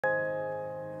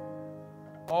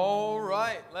All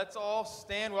right, let's all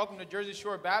stand. Welcome to Jersey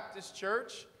Shore Baptist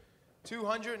Church,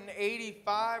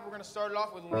 285. We're going to start it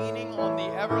off with Leaning on the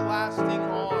Everlasting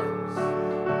Arms.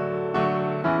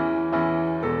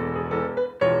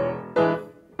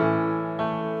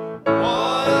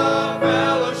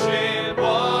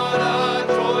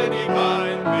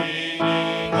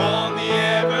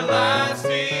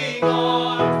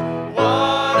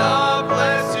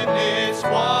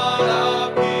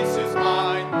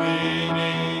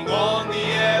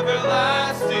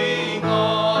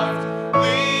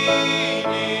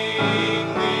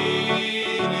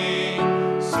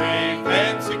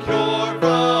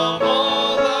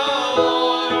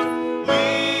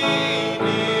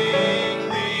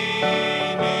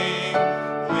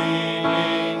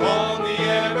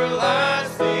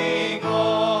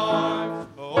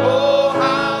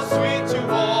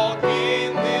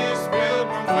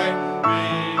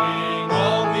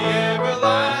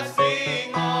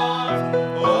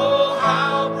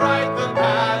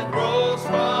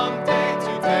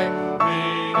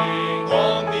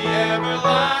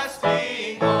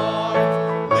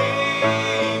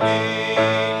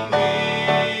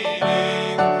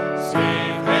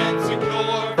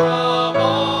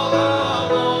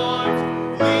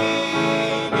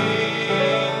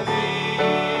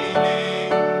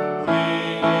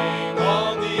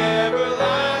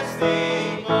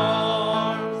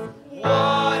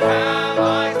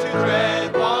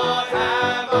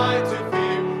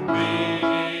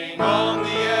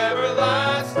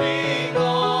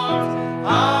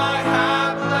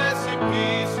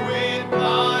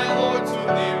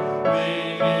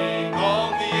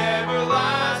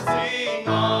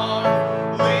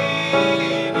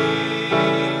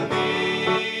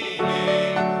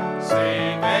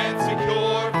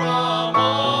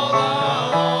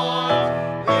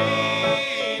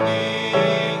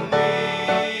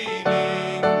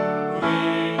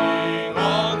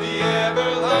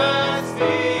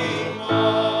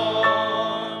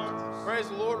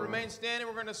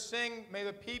 May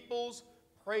the peoples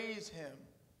praise him.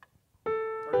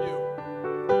 Or you.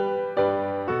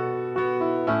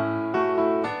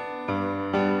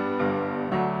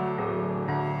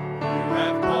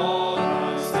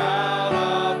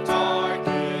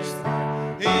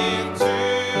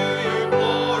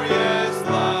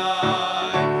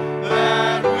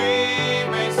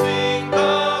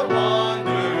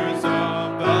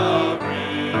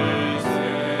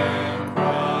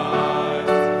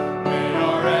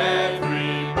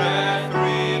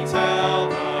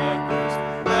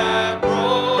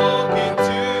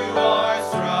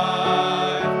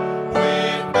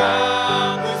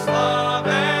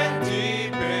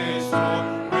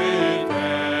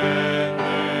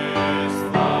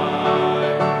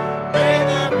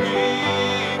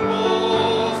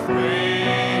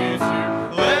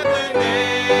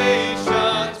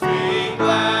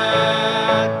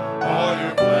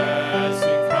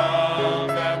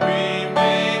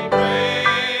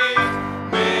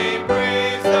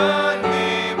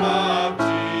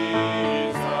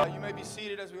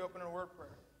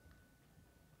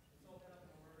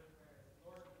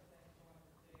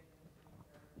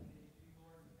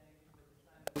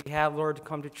 We have, Lord, to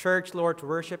come to church, Lord, to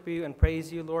worship you and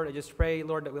praise you, Lord. I just pray,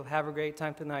 Lord, that we'll have a great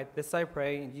time tonight. This I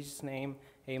pray in Jesus' name,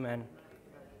 amen.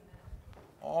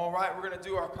 All right, we're going to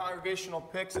do our congregational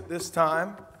picks at this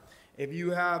time. If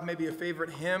you have maybe a favorite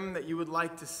hymn that you would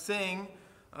like to sing,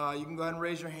 you can go ahead and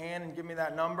raise your hand and give me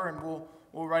that number, and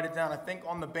we'll write it down. I think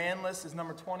on the band list is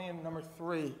number 20 and number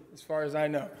 3, as far as I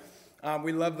know.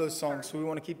 We love those songs, so we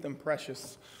want to keep them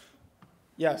precious.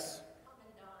 Yes?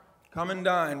 Come and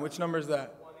Dine. Which number is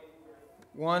that?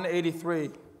 183.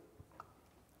 There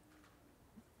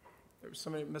was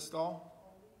somebody that missed all?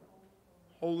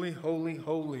 Holy, holy,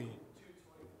 holy.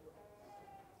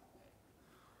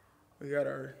 We got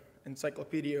our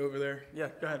encyclopedia over there. Yeah,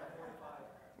 go ahead.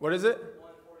 What is it?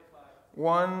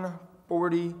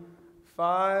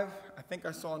 145. I think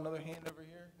I saw another hand over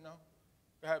here. No?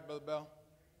 Go ahead, Brother Bell.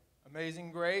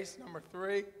 Amazing Grace, number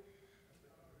 3.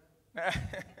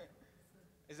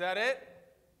 Is that it?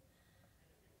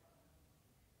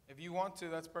 If you want to,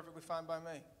 that's perfectly fine by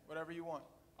me. Whatever you want.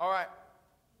 All right.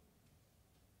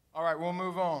 All right, we'll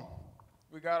move on.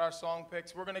 We got our song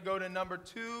picks. We're going to go to number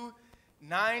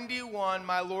 291,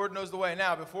 My Lord Knows the Way.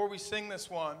 Now, before we sing this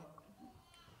one,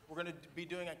 we're going to be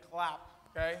doing a clap,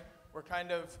 okay? We're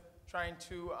kind of trying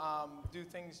to do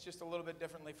things just a little bit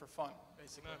differently for fun,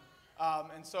 basically.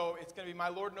 And so it's going to be My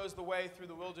Lord Knows the Way through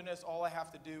the wilderness. All I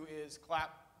have to do is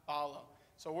clap, follow.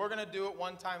 So we're going to do it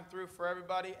one time through for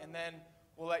everybody, and then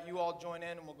we'll let you all join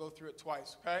in, and we'll go through it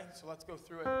twice, okay? So let's go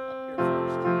through it up here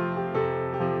first.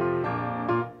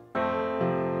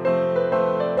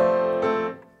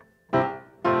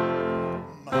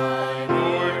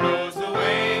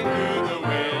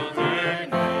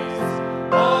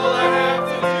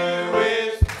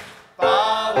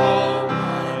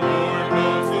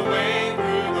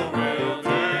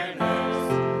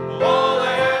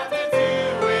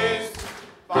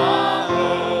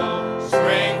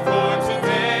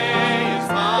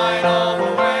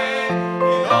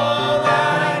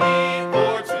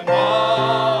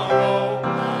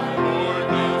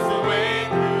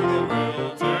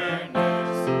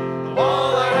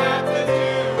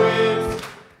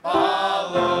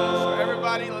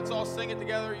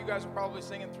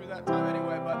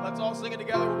 it, but let's all sing it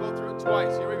together. We'll go through it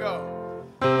twice. Here we go.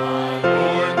 My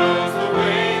Lord knows the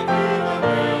way through the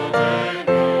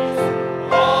wilderness.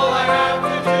 All I have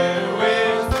to do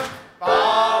is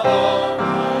follow.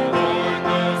 My Lord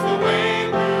knows the way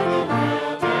through the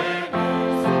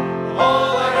wilderness.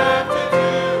 All I have to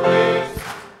do is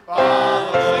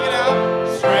follow. Sing it out.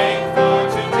 Strength for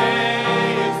today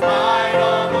is mine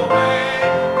on the way,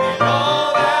 and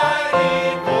all that I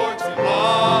need for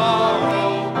tomorrow.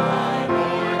 My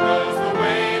Lord knows the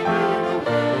way through the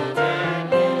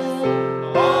wilderness.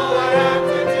 All I have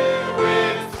to do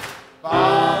is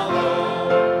follow.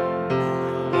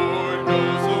 My Lord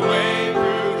knows the way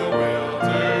through the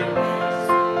wilderness.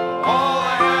 All I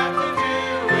have to do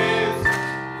is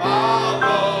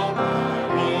follow.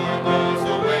 My Lord knows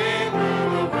the way through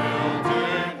the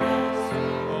wilderness.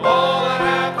 All I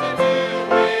have to do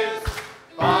is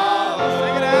follow.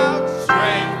 Sing it out.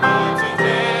 Strength for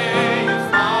today is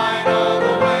mine on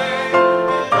the way,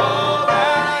 and all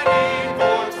that I need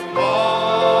for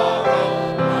tomorrow.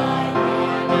 My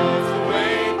Lord knows the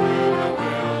way through the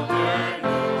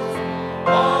wilderness.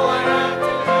 All I have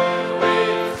to do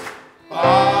is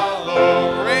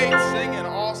follow. Great singing.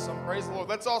 Awesome. Praise the Lord.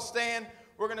 Let's all stand.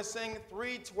 We're going to sing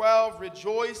 312,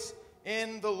 Rejoice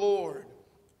in the Lord.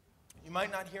 You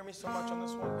might not hear me so much on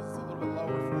this one because it's a little bit lower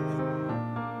for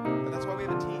me. But that's why we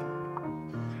have a team.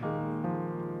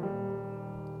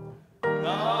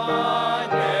 God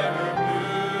never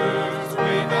moves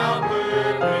without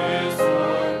purpose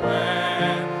or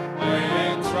plan.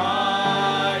 When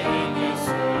trying His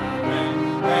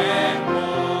servant and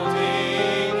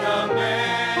molding a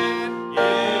man,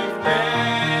 give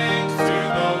thanks to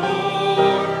the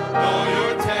Lord, though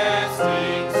your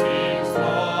testing seems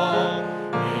long.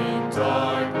 In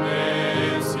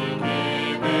darkness He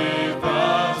giveth a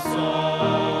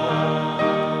song.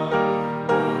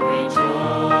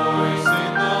 Rejoice in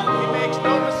the He Lord. makes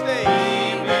no mistake. He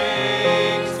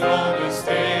makes no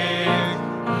mistake.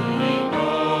 He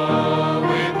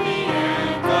knoweth the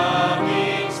end of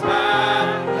each path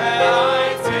that I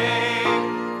take.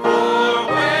 For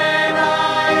when I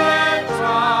am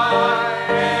tried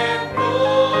and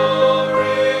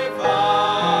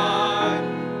glorified,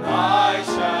 I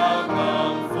shall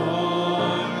come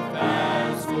forth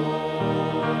as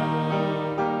gold.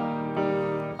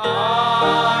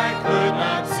 I could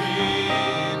not see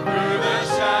through the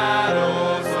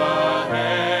shadows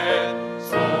ahead,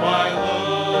 so I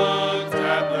looked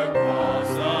at the cross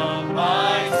of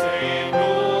my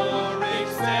Savior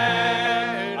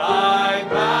instead. I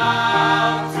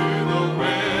bowed to the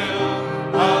will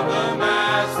of the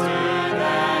Master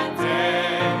that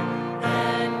day,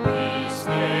 and peace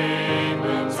came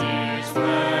and tears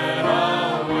fled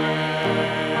away.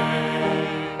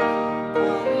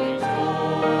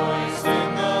 Rejoice in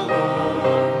the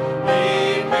Lord. He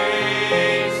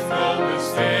makes no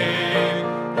mistake.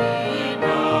 He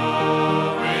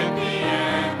knoweth the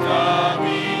end of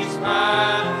each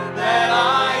path that I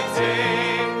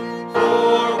take.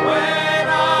 For when I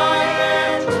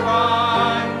am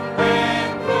tried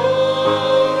and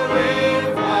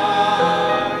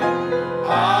glorified, I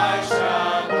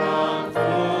shall come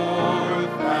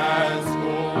forth as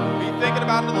gold. Be thinking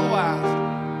about it to the last.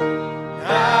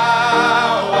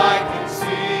 Now I can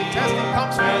see Testing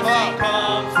comes from testing above.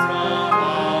 comes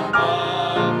from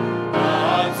above.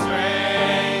 God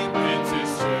strengthens His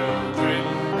children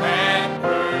and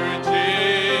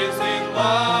purges in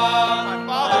love. My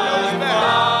Father knows My best.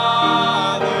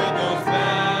 Father knows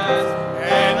best,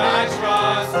 and I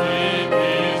trust in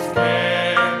His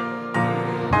care.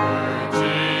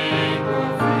 Purging the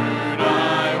fruit I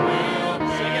will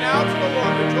bear. Sing it out to the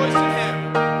Lord. Rejoice in Him.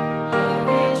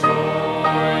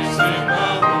 Rejoice in the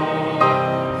Lord.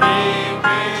 He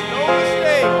makes No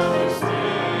mistakes. no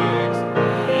mistakes.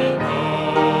 He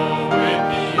knoweth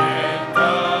the end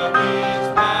of each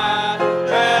path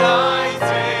that I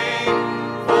take.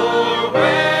 For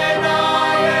when I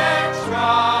am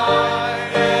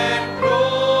tried and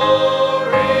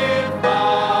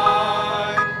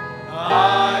glorified,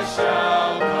 I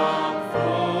shall come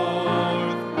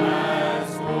forth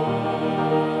as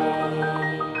gold.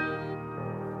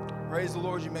 Praise the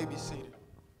Lord. You may be seated.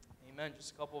 Amen.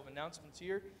 Just a couple of announcements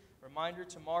here. Reminder,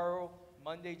 tomorrow,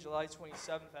 Monday, July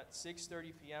 27th at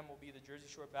 6:30 p.m. will be the Jersey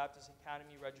Shore Baptist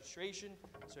Academy registration.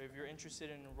 So if you're interested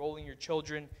in enrolling your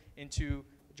children into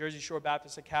Jersey Shore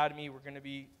Baptist Academy, we're going to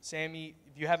be, Sammy,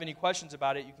 if you have any questions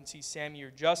about it, you can see Sammy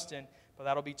or Justin, but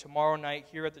that'll be tomorrow night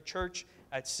here at the church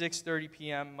at 6:30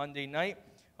 p.m. Monday night.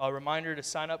 A reminder to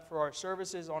sign up for our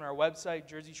services on our website,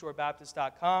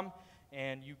 jerseyshorebaptist.com.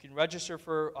 And you can register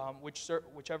for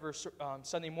whichever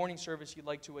Sunday morning service you'd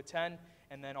like to attend.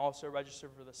 and then also register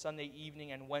for the Sunday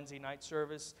evening and Wednesday night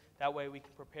service. That way we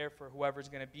can prepare for whoever's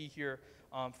going to be here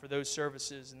for those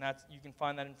services, and you can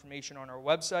find that information on our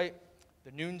website.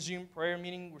 The noon Zoom prayer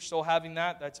meeting, we're still having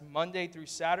that. That's Monday through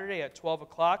Saturday at 12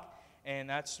 o'clock, and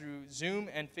that's through Zoom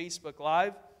and Facebook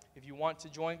Live. If you want to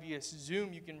join via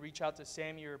Zoom, you can reach out to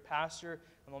Sammy or Pastor,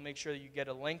 and they'll make sure that you get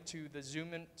a link to the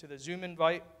Zoom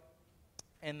invite,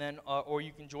 and then or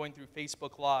you can join through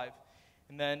Facebook Live.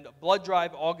 And then Blood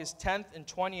Drive, August 10th and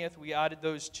 20th, we added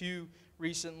those two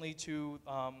recently to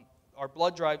our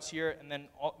blood drives here, and then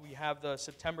we have the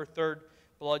September 3rd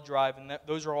blood drive, and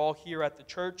those are all here at the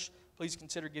church. Please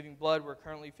consider giving blood. We're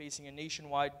currently facing a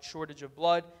nationwide shortage of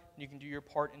blood, and you can do your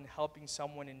part in helping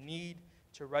someone in need.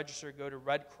 To register, go to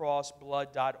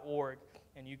redcrossblood.org,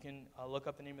 and you can look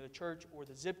up the name of the church or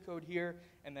the zip code here,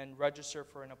 and then register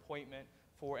for an appointment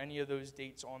for any of those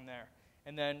dates on there.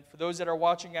 And then for those that are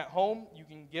watching at home, you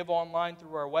can give online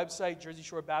through our website,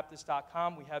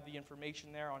 jerseyshore.baptist.com. We have the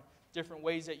information there on different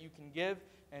ways that you can give.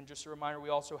 And just a reminder, we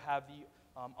also have the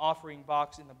offering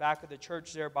box in the back of the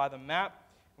church there by the map.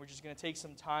 We're just going to take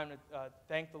some time to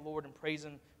thank the Lord and praise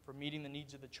Him for meeting the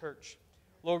needs of the church.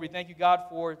 Lord, we thank you, God,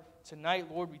 for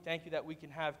tonight. Lord, we thank you that we can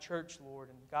have church, Lord.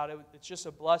 And God, it's just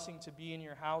a blessing to be in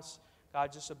your house.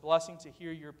 God, just a blessing to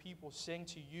hear your people sing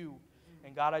to you.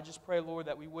 And God, I just pray, Lord,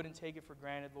 that we wouldn't take it for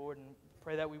granted, Lord, and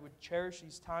pray that we would cherish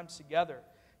these times together.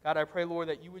 God, I pray, Lord,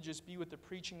 that you would just be with the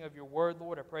preaching of your word,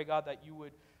 Lord. I pray, God, that you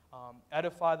would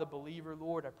edify the believer,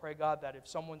 Lord. I pray, God, that if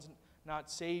someone's not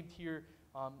saved here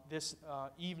this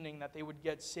evening, that they would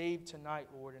get saved tonight,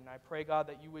 Lord. And I pray, God,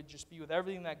 that you would just be with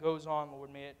everything that goes on,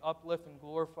 Lord. May it uplift and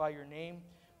glorify your name.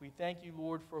 We thank you,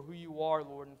 Lord, for who you are,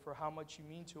 Lord, and for how much you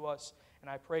mean to us. And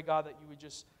I pray, God, that you would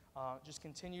just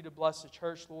continue to bless the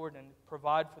church, Lord, and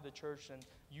provide for the church and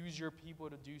use your people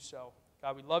to do so.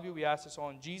 God, we love you. We ask this all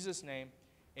in Jesus' name.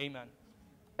 Amen.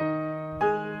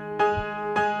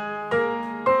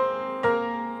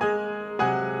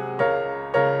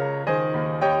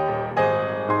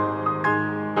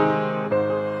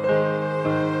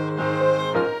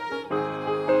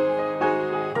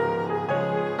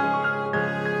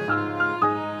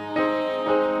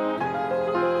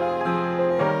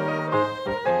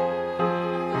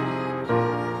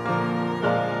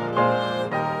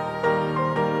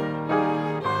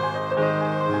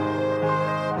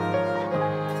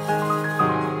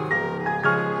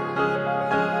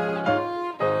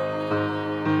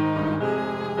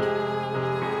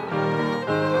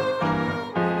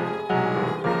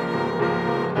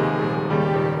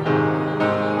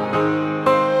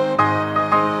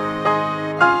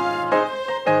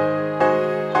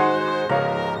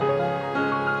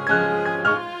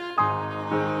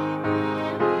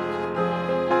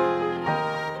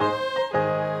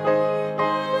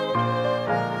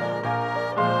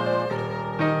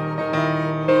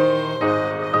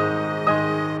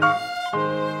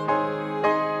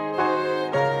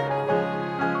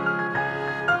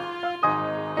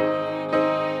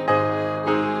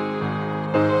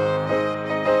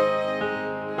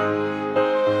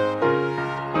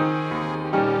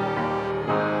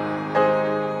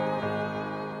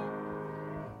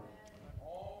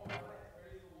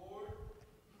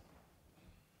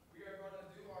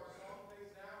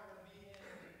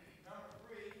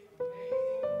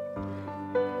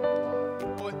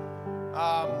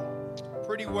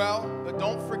 Pretty well, but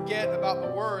don't forget about the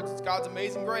words. It's God's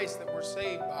amazing grace that we're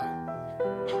saved by.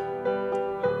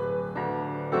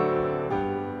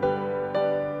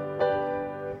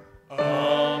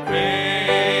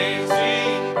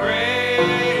 Amazing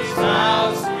grace,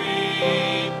 how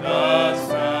sweet the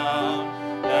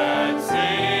sound that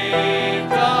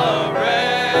saved a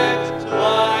wretch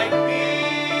like me.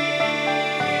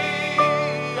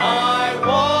 I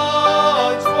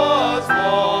once was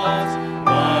lost,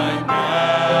 but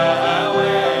now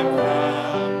am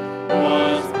found.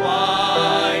 Was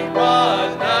blind, but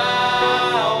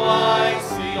now I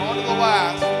see. On to the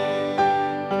last.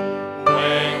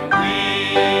 When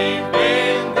we've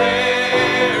been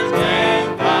there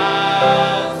 10,000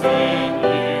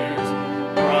 years,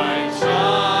 bright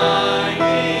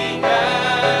shining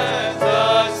as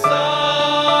the sun,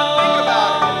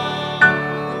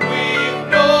 we've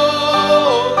no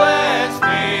less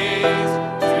days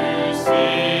to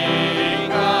sing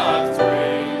God's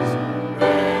praise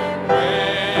than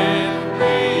when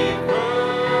we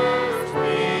first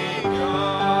begun.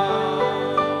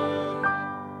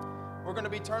 We're going to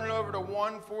be turning over to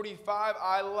 145.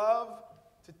 I love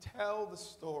to tell the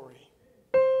story.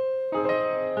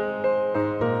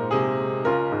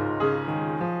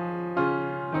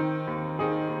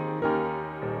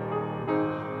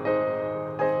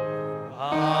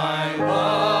 I love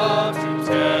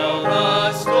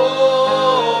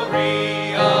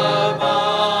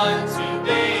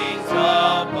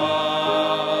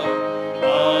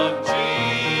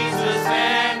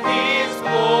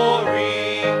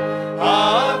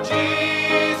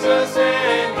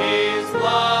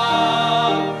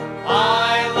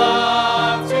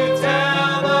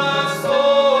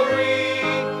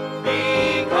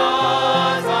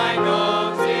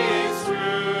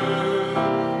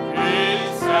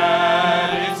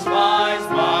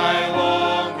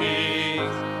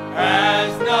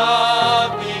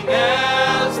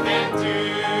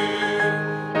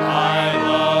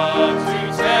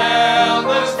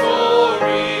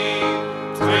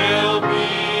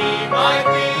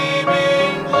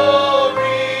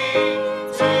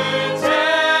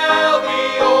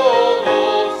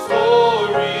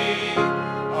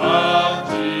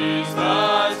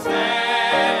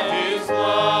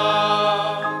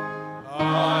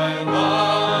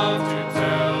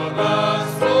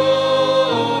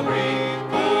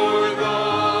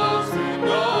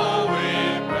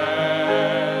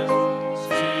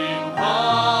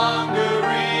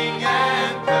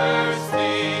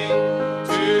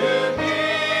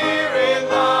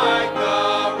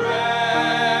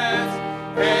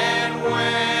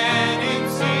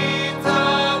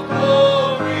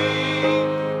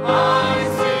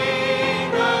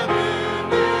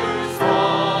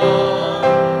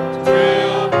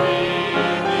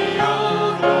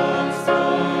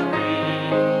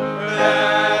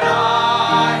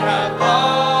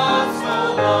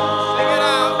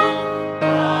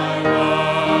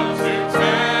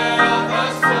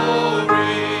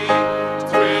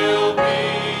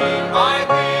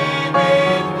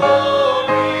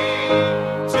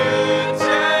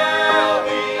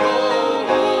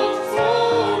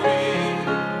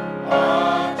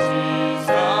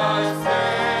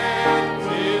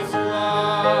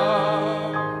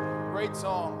Great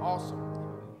song. Awesome.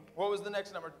 What was the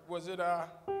next number? Was it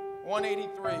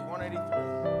 183?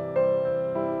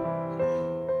 183.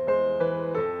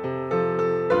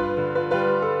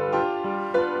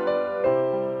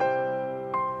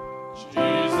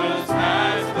 Jesus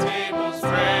has a table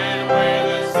spread where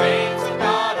the saints of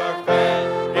God are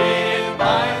fed. He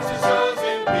invites his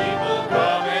chosen people,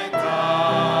 come and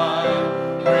dine.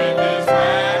 With his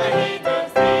manna he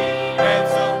does feed and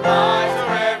supplies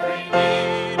our every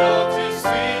need. Oh, 'tis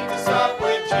sweet to sup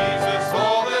with Jesus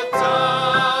all the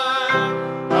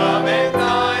time. Come and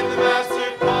dine, the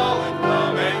Master calleth,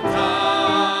 come and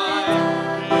dine.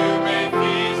 You may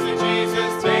feast at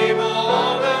Jesus' table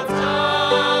all the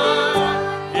time.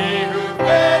 He who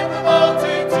fed the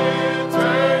multitude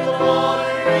turned the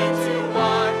water into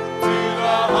wine. To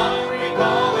the hungry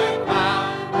calleth now,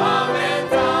 come and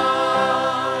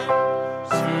dine.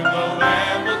 Soon the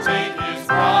Lamb will take his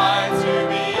bride to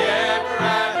be ever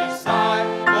at his side.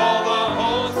 All the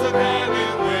hosts of heaven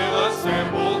will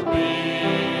assembled be.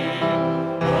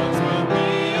 Once will be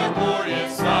a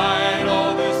glorious sight,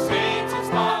 all the saints in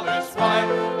spotless white.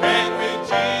 And with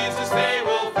Jesus they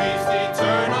will feast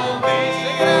eternally.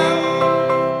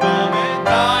 Come and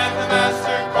dine, the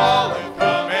Master calleth,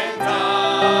 come and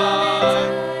dine.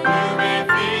 You may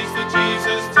feast at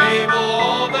Jesus' table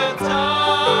all the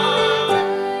time.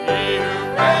 He who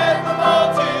fed the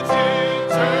multitude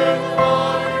turned the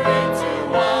water into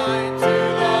wine. To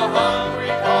the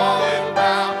hungry calleth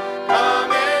now,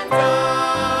 come and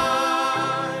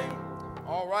dine.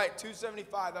 All right,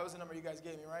 275. That was the number you guys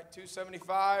gave me, right?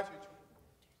 275.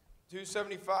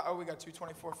 275. Oh, we got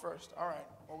 224 first. All right.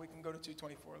 Well, we can go to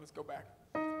 224. Let's go back.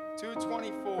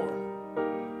 224.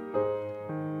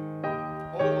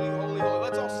 Holy, holy, holy.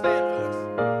 Let's all stand for this.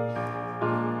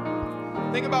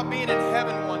 Think about being in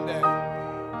heaven one day.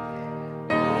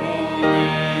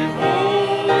 Holy,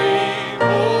 holy,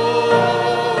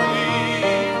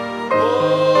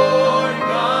 Lord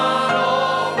God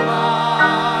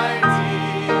Almighty.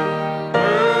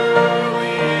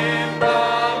 Early in the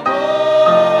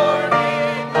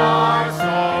morning, our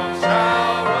song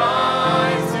shall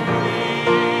rise to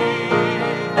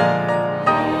Thee.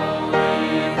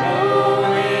 Holy,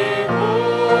 holy,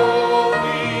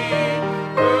 holy,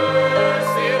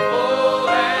 merciful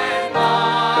and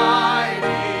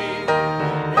mighty.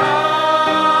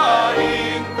 God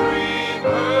in three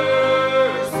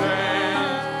persons,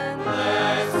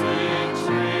 blessed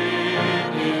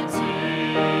Trinity.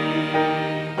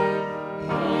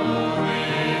 Holy,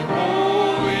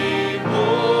 holy,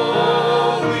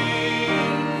 holy,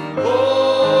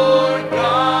 Lord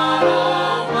God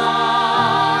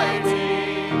Almighty.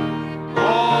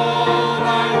 All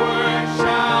thy works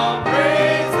shall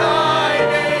praise thy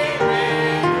name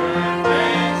in earth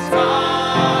and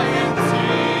sky and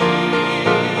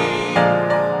sea.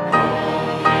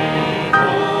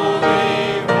 Holy,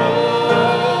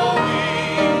 holy,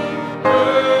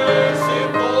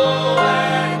 merciful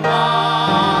and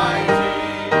mighty.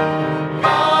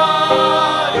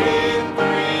 God in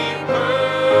three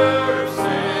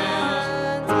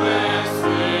persons,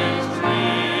 blessed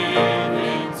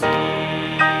Trinity.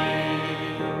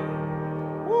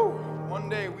 Woo. One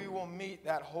day we will meet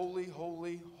that holy,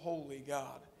 holy, holy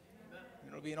God.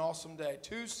 It'll be an awesome day.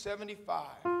 275.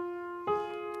 I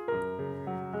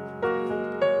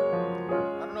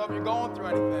don't know if you're going through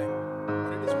anything,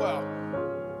 but it is well.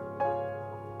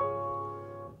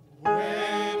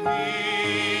 When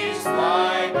peace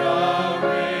like a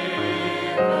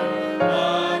river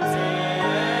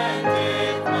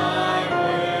attendeth my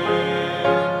way,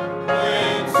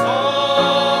 when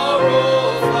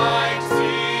sorrows like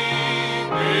sea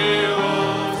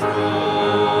billows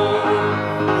roll,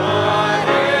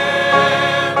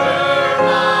 whatever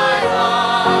my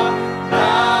lot,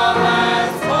 thou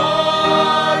hast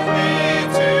taught me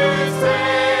to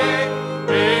say,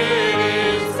 it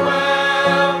is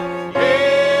well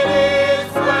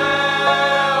with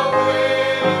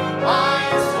my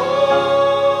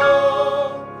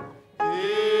soul.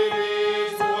 It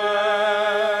is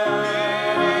well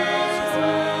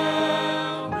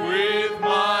with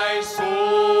my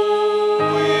soul,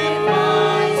 with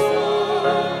my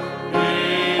soul.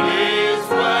 It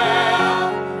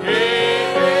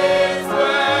is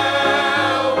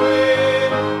well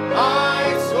with my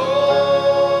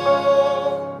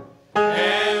soul.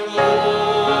 And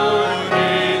Lord,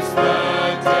 is the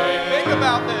day. Think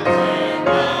about this.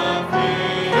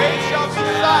 Faith Faith shall be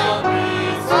sight.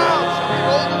 Clouds shall be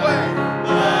rolled away.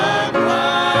 The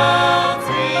clouds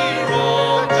be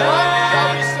rolled The trumpet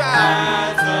shall be sound.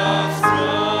 as a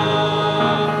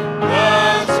storm. The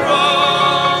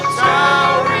trump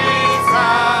shall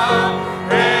resound,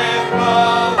 and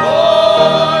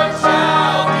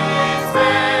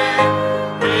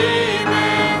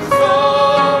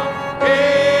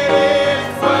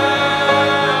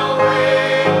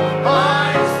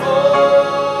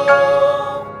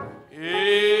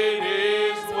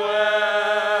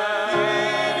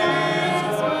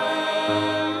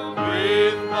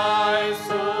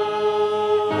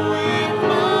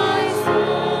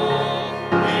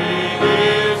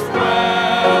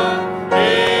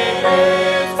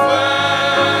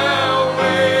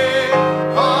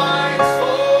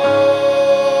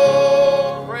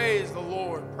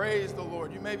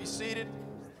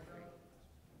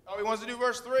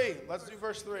 3. Let's do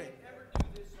verse 3.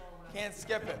 Can't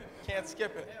skip it. Can't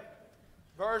skip it.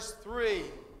 Verse 3.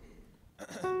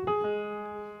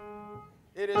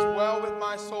 It is well with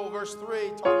my soul. Verse 3,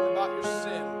 talking about your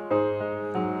sin.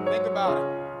 Think about it.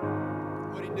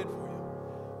 What he did for you.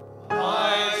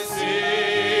 My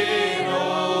sin,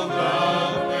 oh,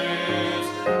 the bliss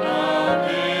of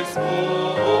His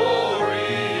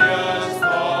glorious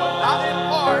thought. Not in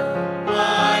part,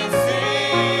 My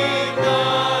sin,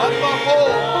 not but the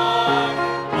whole.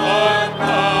 but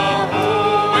the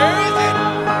whole. Where is it?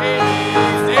 It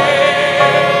is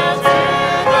nailed to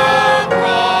the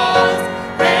cross,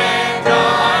 and I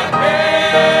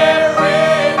bear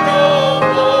it no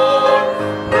more.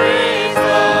 Praise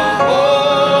the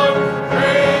Lord,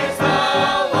 praise the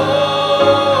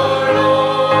Lord, oh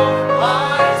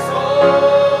my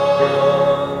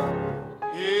soul.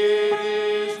 It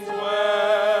is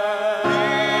well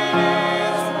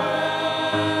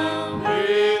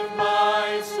with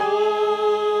my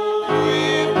soul,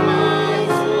 with my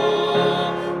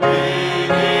soul.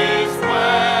 It is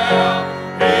well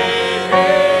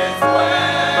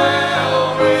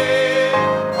with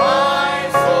my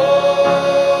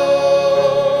soul.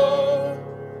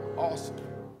 Awesome.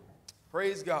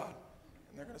 Praise God.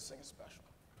 And they're going to sing a special.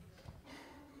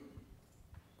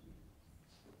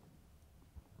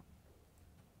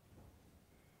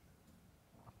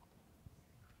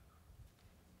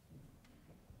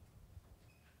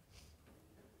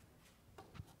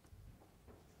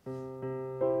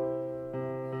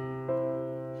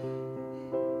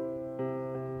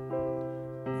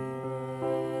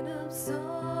 Man of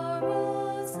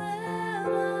sorrows,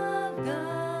 Lamb of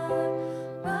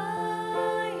God,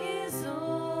 by His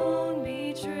own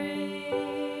betrayed,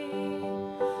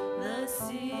 the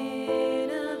sin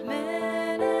of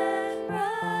man and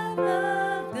wrath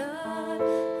of God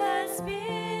has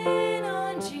been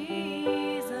on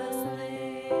Jesus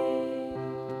laid.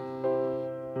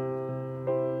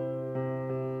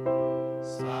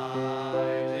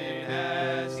 Silent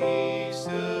as He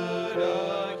stood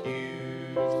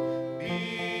accused,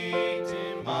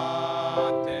 beaten,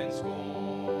 mocked, and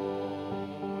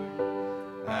scorned,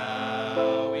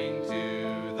 bowing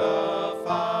to the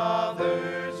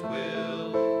Father's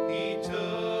will, He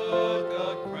took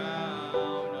a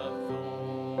crown of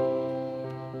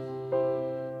thorns.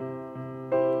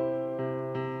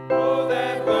 Oh,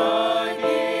 that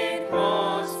rugged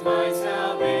cross, my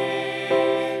salvation,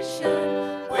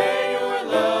 where your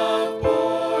love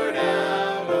poured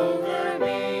out over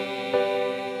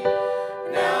me.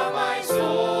 Now my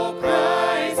soul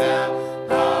cries out,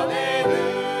 hallelujah,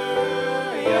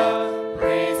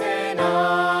 praise and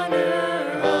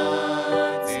honor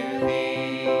unto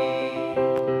thee.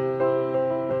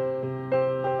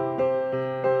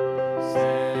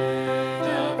 Sent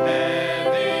of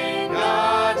heaven,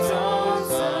 God's own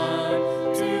Son,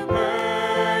 to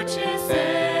purchase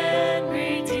and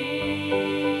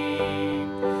redeem,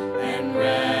 and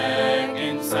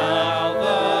reconcile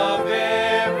the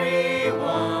very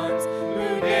ones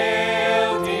who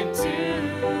nailed Him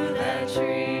to that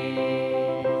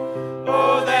tree.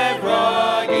 Oh, that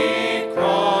rugged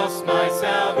cross, my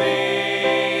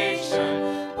salvation,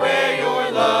 where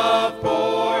your love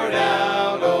poured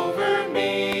out over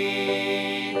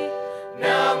me.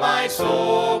 Now my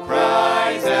soul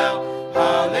cries out,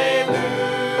 hallelujah,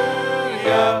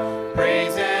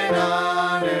 praise and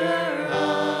honor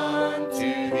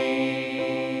unto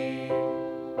thee.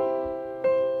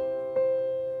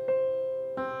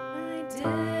 My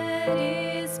debt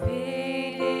is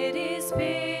paid, it is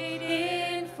paid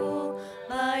in full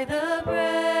by the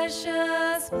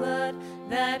precious blood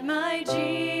that my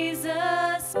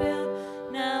Jesus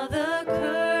spilled. Now the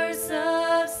curse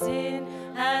of sin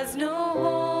has no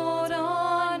hold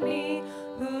on me.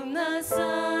 Whom the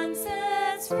Son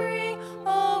sets free,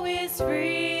 oh, is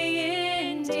free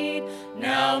indeed.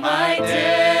 Now my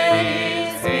debt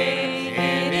is paid,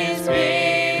 it is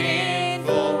paid in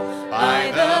full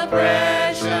by the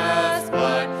precious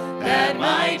blood that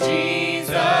my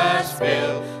Jesus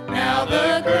spilled. Now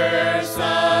the curse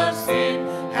of sin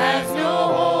has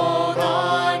no hold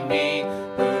on me.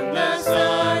 Whom the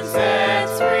Son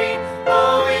sets free,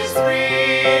 oh, is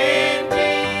free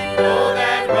indeed. Oh,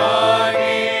 that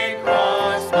rugged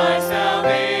cross, my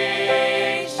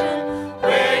salvation,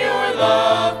 where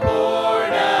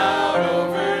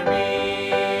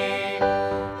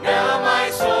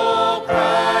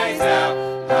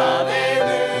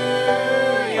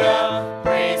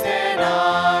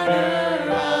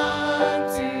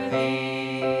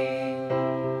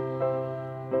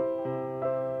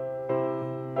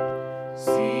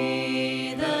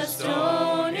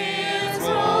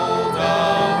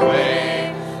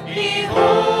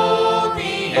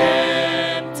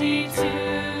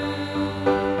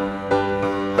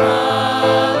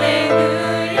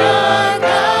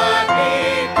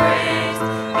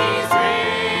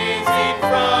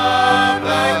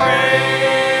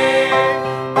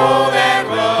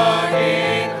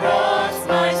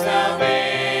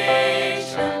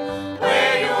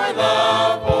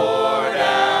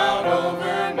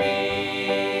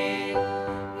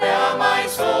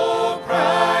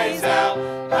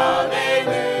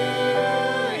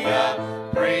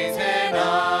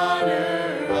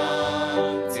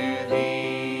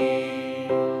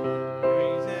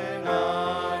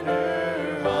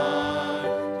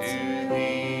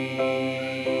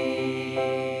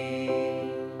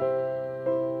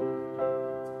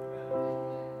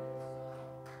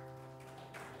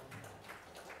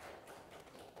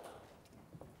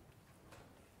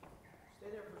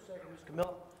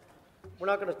We're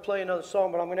not going to play another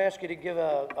song, but I'm going to ask you to give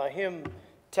a hymn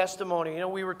testimony. You know,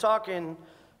 we were talking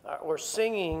or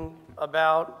singing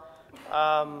about,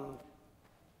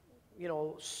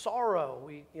 sorrow.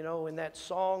 In that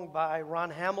song by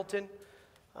Ron Hamilton,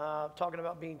 talking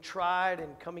about being tried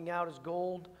and coming out as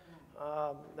gold.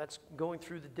 That's going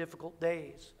through the difficult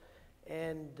days.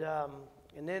 And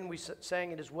then we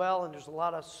sang it as well, and there's a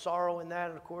lot of sorrow in that.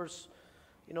 And of course,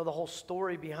 the whole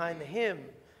story behind the hymn.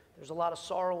 There's a lot of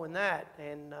sorrow in that.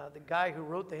 And the guy who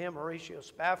wrote the hymn, Horatio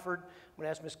Spafford, I'm going to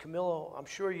ask Miss Camillo, I'm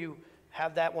sure you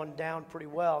have that one down pretty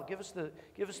well. Give us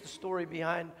the story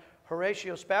behind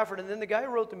Horatio Spafford, and then the guy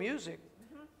who wrote the music,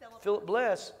 Philip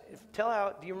Bliss. Do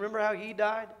you remember how he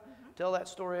died? Tell that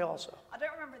story also. I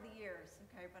don't remember the years,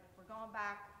 okay, but if we're going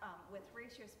back with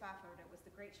Horatio Spafford, it was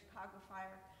the Great Chicago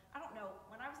Fire. I don't know,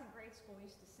 when I was in grade school, we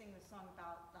used to sing the song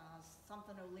about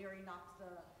something O'Leary knocked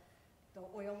the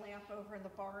oil lamp over in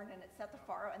the barn and it set the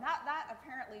fire. And that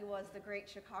apparently was the Great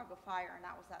Chicago Fire, and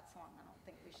that was that song. I don't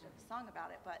think we should have sung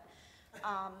about it, but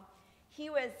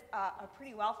he was a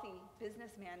pretty wealthy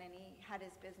businessman, and he had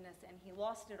his business, and he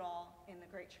lost it all in the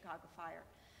Great Chicago Fire.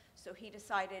 So he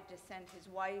decided to send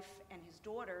his wife and his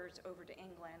daughters over to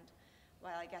England.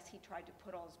 Well, I guess he tried to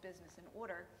put all his business in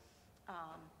order.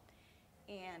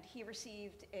 And he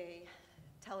received a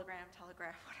telegraph,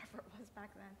 whatever it was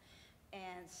back then,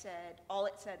 and all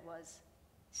it said was,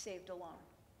 saved alone,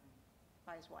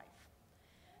 by his wife.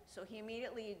 So he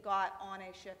immediately got on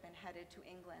a ship and headed to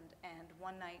England, and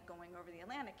one night going over the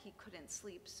Atlantic, he couldn't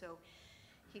sleep, so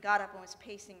he got up and was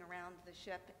pacing around the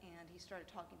ship, and he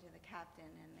started talking to the captain,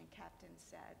 and the captain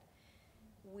said,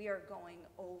 we are going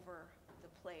over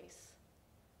the place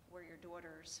where your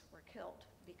daughters were killed,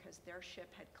 because their ship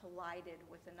had collided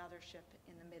with another ship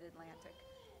in the mid-Atlantic,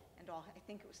 and I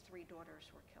think it was 3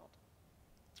 daughters were killed,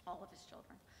 all of his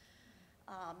children.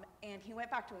 And he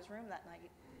went back to his room that night,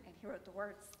 and he wrote the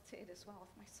words to It Is Well With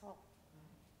My Soul.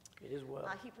 It is well.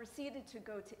 He proceeded to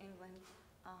go to England,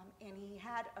 and he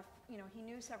had, he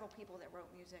knew several people that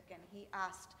wrote music, and he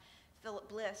asked Philip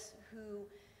Bliss, who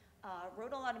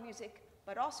wrote a lot of music,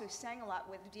 but also sang a lot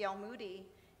with D.L. Moody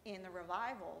in the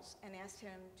revivals, and asked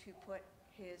him to put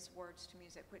his words to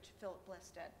music, which Philip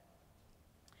Bliss did.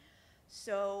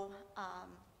 So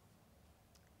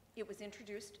it was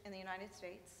introduced in the United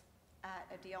States at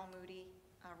a D.L. Moody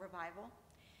revival,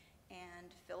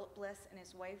 and Philip Bliss and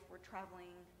his wife were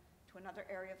traveling to another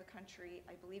area of the country.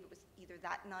 I believe it was either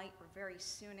that night or very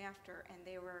soon after, and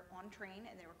they were on train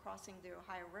and they were crossing the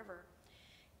Ohio River,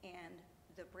 and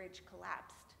the bridge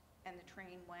collapsed and the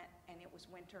train went, and it was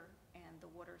winter and the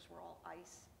waters were all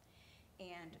ice.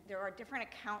 And there are different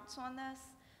accounts on this.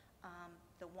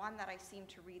 The one that I seem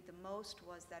to read the most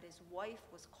was that his wife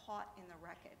was caught in the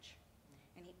wreckage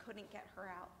and he couldn't get her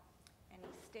out, and he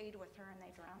stayed with her and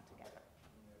they drowned together.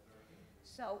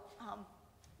 So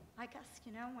I guess,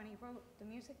 when he wrote the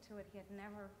music to it, he had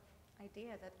never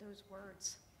idea that those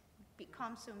words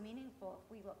become so meaningful if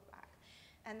we look back.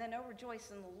 And then Oh Rejoice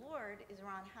in the Lord is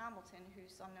Ron Hamilton,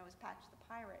 whose son knows Patch the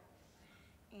Pirate.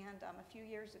 And a few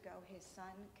years ago, his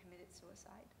son committed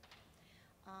suicide.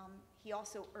 He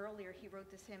also, earlier, he wrote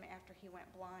this hymn after he went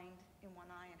blind in one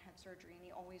eye and had surgery, and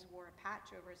he always wore a patch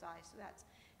over his eye, so that's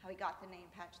how he got the name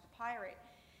Patch the Pirate.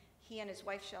 He and his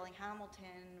wife, Shelley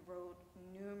Hamilton, wrote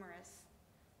numerous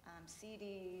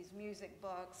CDs, music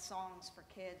books, songs for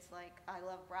kids like I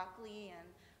Love Broccoli and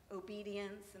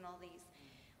Obedience and all these.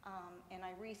 And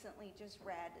I recently just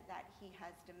read that he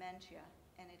has dementia,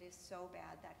 and it is so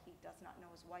bad that he does not know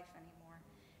his wife anymore.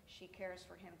 She cares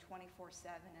for him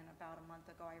 24/7, and about a month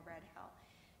ago I read how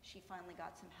she finally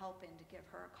got some help in to give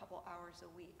her a couple hours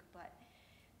a week. But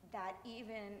that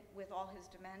even with all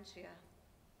his dementia,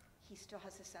 he still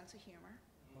has a sense of humor,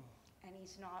 and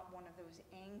he's not one of those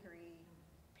angry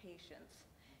patients.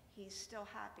 He's still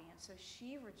happy, and so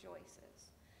she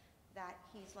rejoices that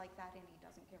he's like that and he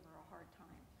doesn't give her a hard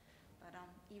time. But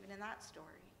even in that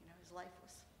story, his life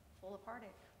was full of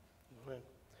heartache. Right.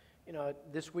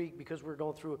 This week, because we're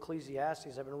going through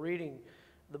Ecclesiastes, I've been reading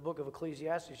the book of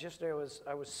Ecclesiastes. Yesterday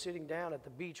I was sitting down at the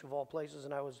beach of all places,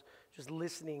 and I was just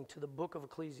listening to the book of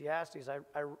Ecclesiastes.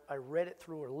 I read it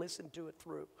through, or listened to it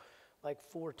through, like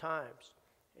 4 times.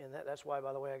 And that's why,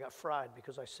 by the way, I got fried,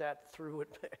 because I sat through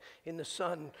it in the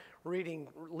sun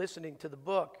listening to the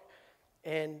book.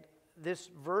 And this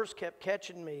verse kept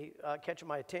catching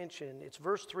my attention. It's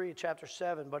verse 3 of chapter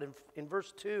 7, but in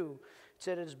verse 2, it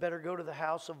said, it is better go to the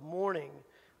house of mourning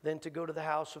than to go to the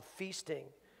house of feasting,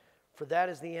 for that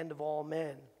is the end of all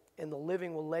men, and the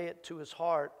living will lay it to his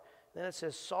heart. Then it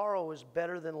says, sorrow is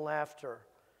better than laughter,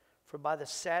 for by the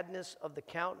sadness of the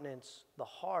countenance, the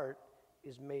heart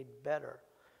is made better.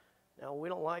 Now, we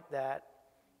don't like that.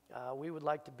 We would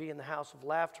like to be in the house of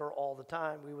laughter all the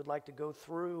time. We would like to go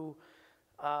through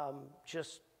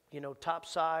just,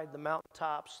 topside, the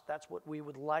mountaintops. That's what we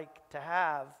would like to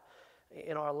have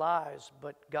in our lives.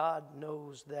 But God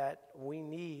knows that we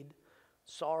need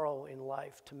sorrow in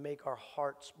life to make our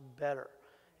hearts better.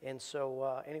 And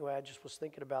so, anyway, I just was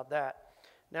thinking about that.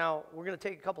 Now, we're going to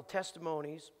take a couple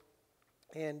testimonies.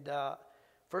 And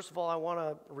first of all, I want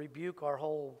to rebuke our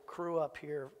whole crew up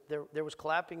here. There was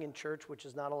clapping in church, which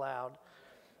is not allowed.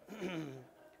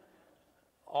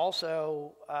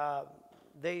 Also,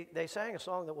 they sang a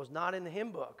song that was not in the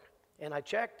hymn book. And I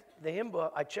checked the hymn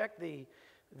book. I checked the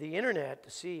internet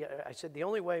to see. I said the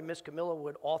only way Miss Camilla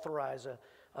would authorize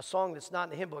a song that's not in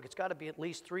the hymn book, it's got to be at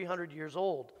least 300 years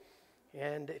old.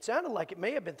 And it sounded like it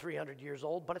may have been 300 years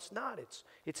old, but it's not.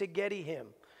 It's a Getty hymn.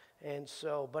 And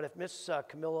so, but if Miss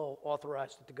Camilla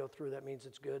authorized it to go through, that means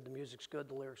it's good, the music's good,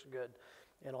 the lyrics are good,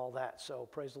 and all that. So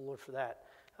praise the Lord for that.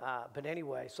 But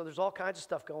anyway, so there's all kinds of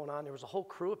stuff going on. There was a whole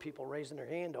crew of people raising their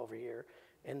hand over here,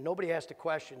 and nobody asked a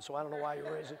question, so I don't know why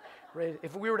you're raising.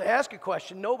 If we were to ask a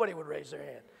question, nobody would raise their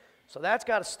hand. So that's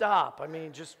got to stop. I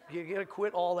mean, just you got to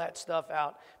quit all that stuff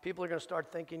out. People are going to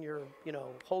start thinking you're,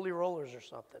 holy rollers or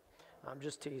something. I'm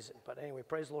just teasing. But anyway,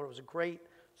 praise the Lord. It was a great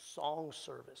song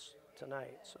service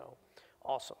tonight. So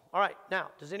awesome. All right.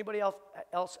 Now, does anybody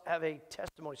else have a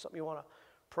testimony, something you want to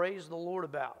praise the Lord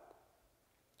about?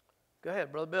 Go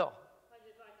ahead, Brother Bill. I'd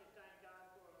just like to thank God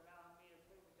for allowing me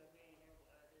the privilege of being here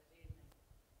this evening.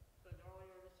 Because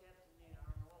earlier this afternoon, I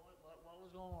don't know what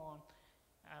was going on.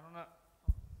 I don't know.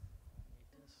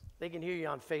 They can hear you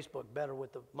on Facebook better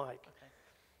with the mic. Okay.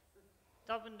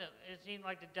 Something that it seemed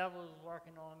like the devil was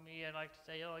working on me. I'd like to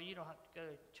say, oh, you don't have to go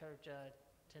to church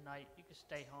tonight. You can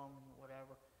stay home and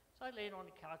whatever. So I laid on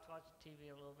the couch watching TV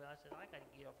a little bit. I said, I got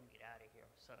to get up and get out of here.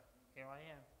 So here I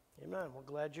am. Amen. We're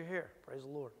glad you're here. Praise the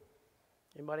Lord.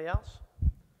 Anybody else?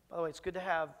 By the way, it's good to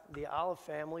have the Olive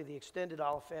family, the extended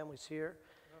Olive family's here.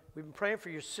 We've been praying for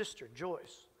your sister,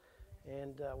 Joyce.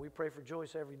 And we pray for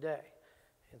Joyce every day.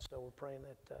 And so we're praying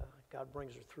that God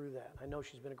brings her through that. I know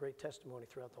she's been a great testimony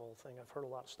throughout the whole thing. I've heard a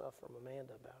lot of stuff from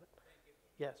Amanda about it.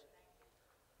 Yes.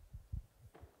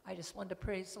 I just wanted to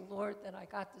praise the Lord that I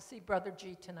got to see Brother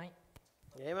G tonight.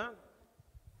 Amen.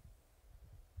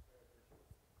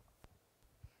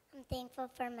 I'm thankful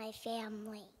for my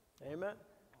family. Amen.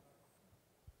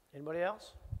 Anybody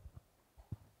else?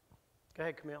 Go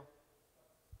ahead, Camille.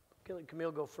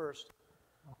 Camille, go first.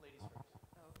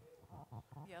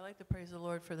 Yeah, I'd like to praise the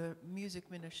Lord for the music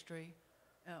ministry,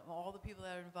 all the people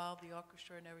that are involved, the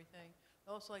orchestra and everything.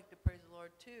 I'd also like to praise the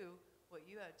Lord, too, what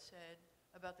you had said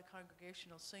about the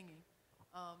congregational singing.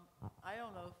 I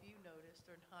don't know if you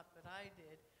noticed or not, but I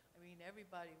did. I mean,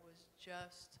 everybody was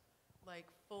just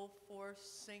like full force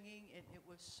singing, and it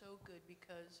was so good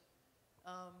because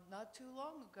not too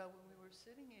long ago when we were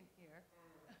sitting in here,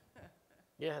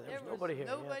 Yeah, there was nobody here.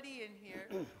 Nobody in here,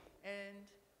 and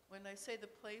when I say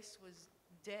the place was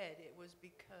dead, it was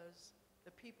because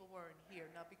the people weren't here,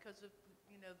 not because of,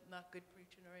 not good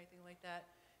preaching or anything like that.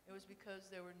 It was because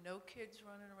there were no kids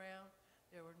running around,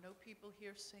 there were no people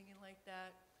here singing like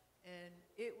that, and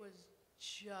it was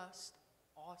just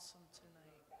awesome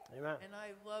tonight. Amen. And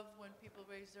I love when people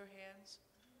raise their hands,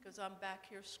 because I'm back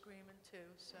here screaming too,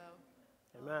 so.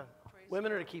 Amen. Praise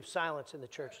Women are God. to keep silence in the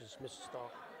churches, Mrs.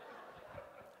 Stahl.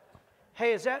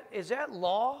 Hey, is that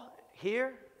Law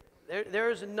here? There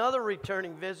is another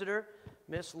returning visitor,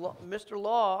 Mr.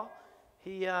 Law.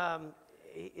 He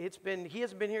hasn't been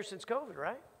here since COVID,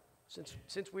 right?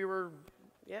 Since we were,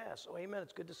 yeah. So amen.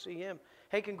 It's good to see him.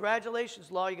 Hey,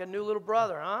 congratulations, Law. You got a new little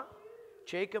brother, huh?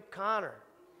 Jacob Connor.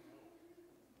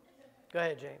 Go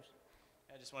ahead, James.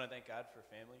 I just want to thank God for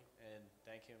family and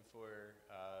thank Him for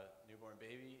newborn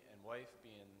baby and wife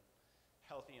being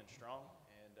healthy and strong,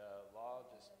 and Law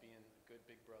just being a good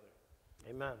big brother.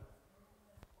 Amen.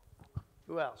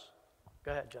 Who else?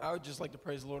 Go ahead, John. I would just like to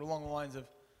praise the Lord along the lines of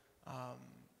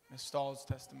Ms. Stahl's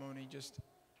testimony.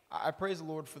 I praise the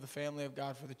Lord for the family of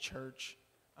God, for the church.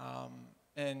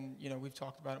 And, we've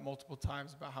talked about it multiple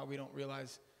times about how we don't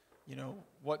realize,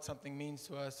 what something means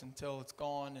to us until it's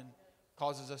gone and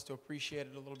causes us to appreciate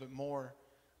it a little bit more.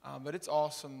 But it's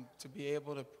awesome to be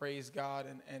able to praise God.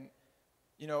 And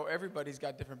everybody's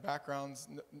got different backgrounds.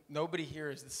 Nobody here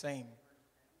is the same.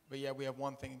 But yet we have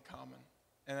one thing in common.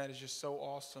 And that is just so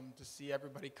awesome to see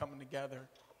everybody coming together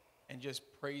and just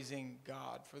praising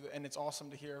God and it's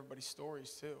awesome to hear everybody's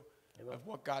stories too. Amen. Of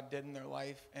what God did in their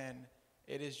life, and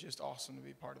it is just awesome to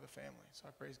be part of the family. So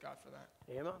I praise God for that.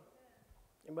 Amen.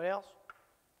 Anybody else?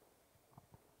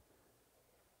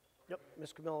 Yep,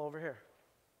 Miss Camilla over here.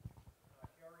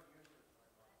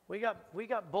 We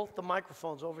got both the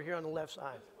microphones over here on the left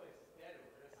side.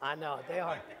 I know, they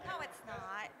are. No, it's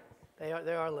not. They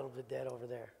are a little bit dead over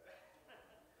there.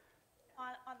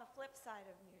 On the flip side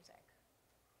of music,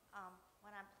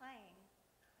 when I'm playing,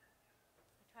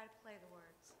 I try to play the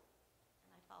words,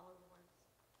 and I follow the words.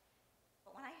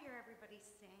 But when I hear everybody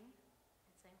sing,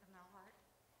 and sing from their heart,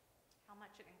 how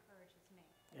much it encourages me.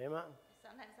 Amen.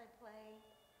 Sometimes I play,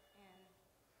 and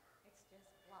it's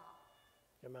just blah.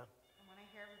 Amen. And when I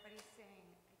hear everybody sing,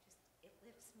 it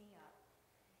lifts me up.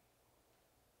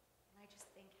 And I just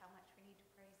think how much we need to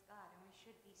praise God, and we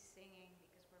should be singing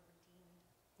because we're redeemed.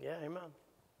 Yeah, amen.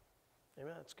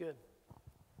 Amen, that's good.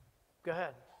 Go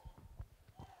ahead.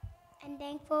 I'm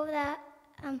thankful that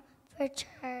for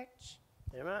church.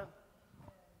 Amen.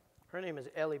 Her name is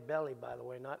Ellie Belly, by the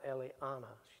way, not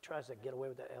Eliana. She tries to get away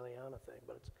with that Eliana thing,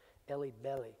 but it's Ellie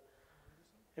Belly.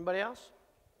 Anybody else?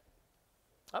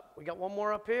 Oh, we got one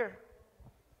more up here.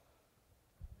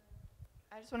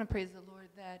 I just want to praise the Lord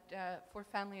that for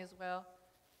family as well.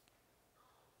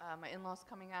 My in-laws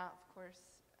coming out, of course.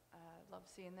 Love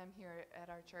seeing them here at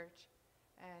our church.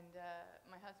 And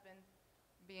my husband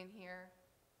being here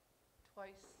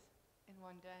twice in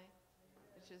one day,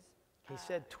 which is... He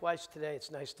said twice today,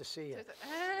 it's nice to see you. Just,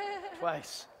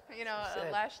 Twice. You know,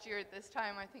 last year at this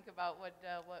time, I think about what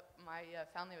my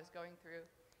family was going through,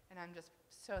 and I'm just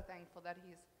so thankful that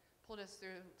he's pulled us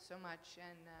through so much,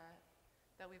 and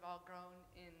that we've all grown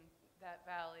in that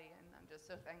valley, and I'm just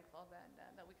so thankful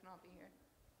that we can all be here.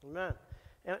 Amen.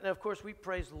 And of course, we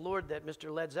praise the Lord that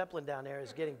Mr. Led Zeppelin down there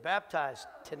is getting baptized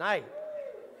tonight.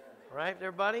 Right,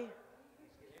 everybody?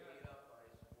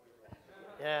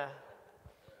 Yeah.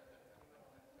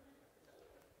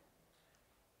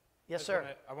 Yes, sir.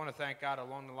 I want to thank God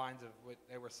along the lines of what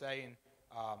they were saying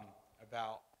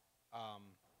about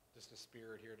just the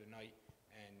spirit here tonight,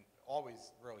 and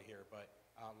always really here. But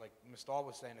like Ms. Dahl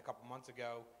was saying a couple months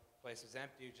ago, the place was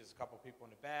empty, just a couple people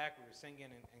in the back. We were singing,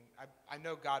 and I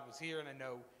know God was here, and I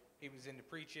know He was into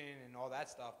preaching and all that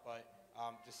stuff. But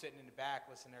just sitting in the back,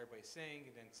 listening to everybody sing,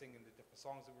 and then singing the different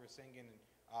songs that we were singing. And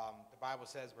the Bible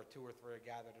says, "Where 2 or 3 are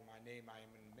gathered in my name, I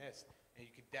am in the midst." And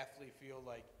you could definitely feel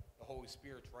like the Holy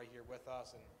Spirit's right here with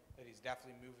us, and that He's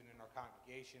definitely moving in our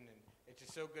congregation. And it's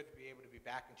just so good to be able to be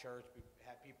back in church,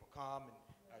 have people come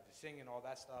and to sing and all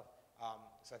that stuff.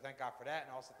 So I thank God for that,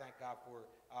 and I also thank God for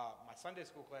my Sunday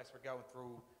school class we're going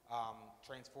through.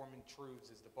 Transforming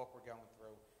Truths is the book we're going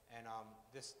through, and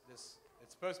this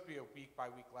it's supposed to be a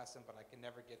week-by-week lesson, but I can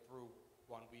never get through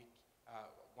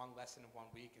one lesson in 1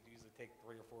 week. It usually takes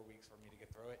 3 or 4 weeks for me to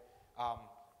get through it.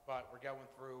 But we're going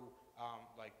through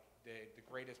like the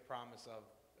greatest promise of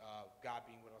God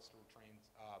being with us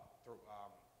through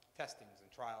testings and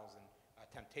trials and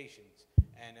temptations.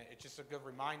 And it's just a good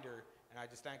reminder, and I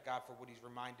just thank God for what He's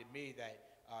reminded me that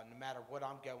no matter what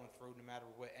I'm going through, no matter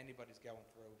what anybody's going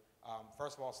through,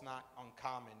 first of all, it's not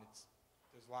uncommon.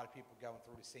 There's a lot of people going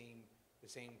through the same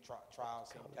trials,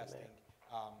 same testing,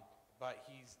 but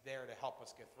He's there to help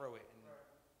us get through it, and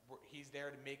He's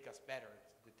there to make us better.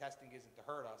 The testing isn't to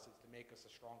hurt us, it's to make us a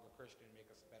stronger Christian, make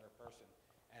us a better person.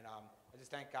 And I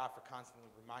just thank God for constantly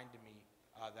reminding me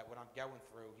that what I'm going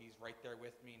through, He's right there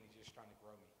with me, and He's just trying to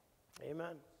grow me.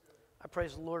 Amen. I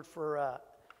praise the Lord for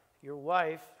your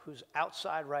wife, who's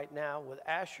outside right now with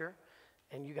Asher,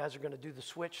 and you guys are going to do the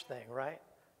switch thing, right?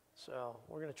 So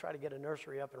we're going to try to get a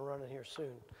nursery up and running here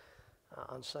soon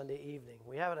on Sunday evening.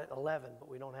 We have it at 11, but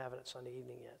we don't have it at Sunday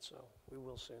evening yet, so we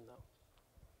will soon, though.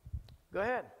 Go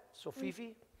ahead. So,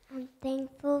 Fifi? I'm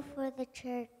thankful for the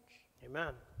church.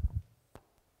 Amen.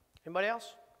 Anybody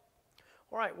else?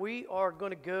 All right, we are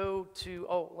going to go to,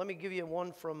 let me give you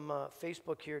one from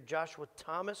Facebook here. Joshua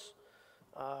Thomas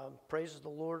praises the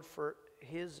Lord for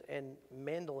his and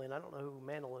Mandolin. I don't know who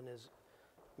Mandolin is.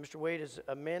 Mr. Wade, is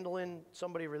a Mandolin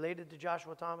somebody related to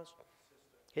Joshua Thomas?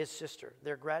 His sister.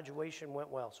 Their graduation went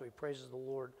well, so he praises the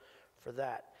Lord for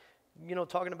that. You know,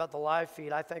 talking about the live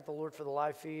feed, I thank the Lord for the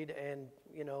live feed and,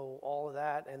 you know, all of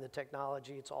that and the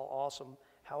technology. It's all awesome.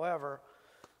 However,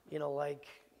 you know, like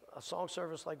a song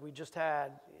service like we just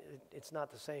had, it's not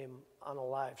the same on a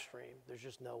live stream. There's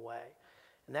just no way.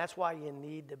 And that's why you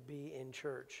need to be in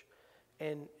church.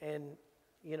 And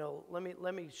you know, let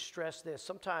me stress this.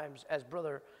 Sometimes, as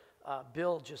Brother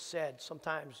Bill just said,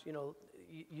 sometimes, you know,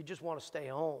 you just want to stay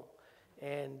home.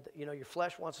 And, you know, your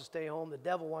flesh wants to stay home. The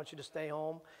devil wants you to stay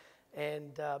home.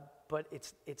 And but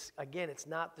it's again, it's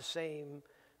not the same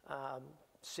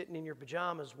sitting in your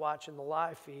pajamas watching the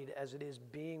live feed as it is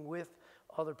being with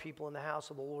other people in the house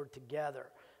of the Lord together.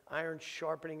 Iron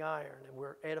sharpening iron, and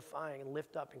we're edifying and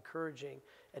lift up, encouraging,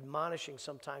 admonishing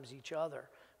sometimes each other.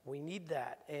 We need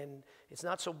that. And it's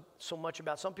not so much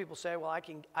about, some people say, well, I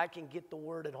can get the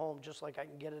word at home just like I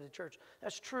can get it at church.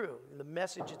 That's true. The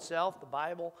message itself, the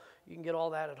Bible, you can get all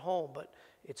that at home, but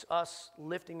it's us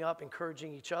lifting up,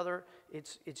 encouraging each other.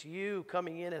 It's you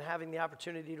coming in and having the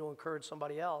opportunity to encourage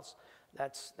somebody else.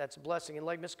 That's a blessing. And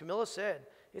like Miss Camilla said,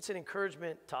 it's an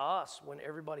encouragement to us when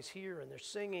everybody's here and they're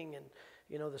singing and,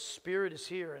 you know, the Spirit is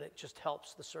here, and it just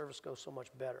helps the service go so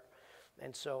much better.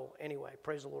 And so, anyway,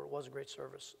 praise the Lord. It was a great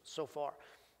service so far.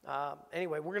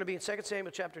 Anyway, we're going to be in 2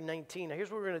 Samuel chapter 19. Now, here's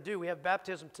what we're going to do. We have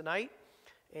baptism tonight,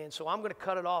 and so I'm going to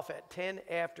cut it off at 10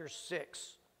 after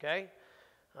 6, okay?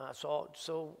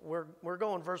 So we're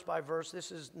going verse by verse.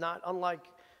 This is not unlike,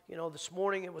 you know, this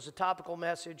morning it was a topical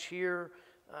message. Here,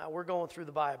 we're going through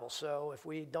the Bible. So if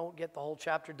we don't get the whole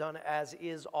chapter done, as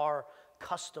is our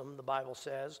custom, the Bible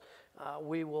says,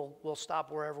 we'll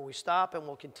stop wherever we stop, and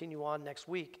we'll continue on next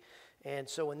week. And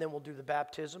then we'll do the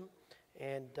baptism,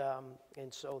 and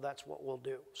so that's what we'll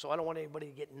do. So I don't want anybody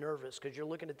to get nervous, because you're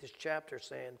looking at this chapter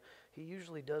saying, he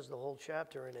usually does the whole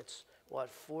chapter, and it's,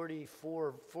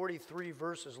 43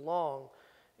 verses long,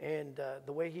 and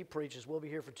the way he preaches, we'll be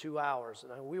here for 2 hours,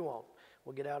 and we won't.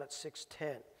 We'll get out at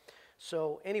 6:10.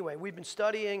 So anyway, we've been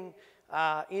studying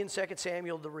in 2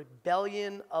 Samuel the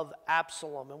rebellion of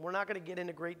Absalom, and we're not going to get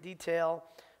into great detail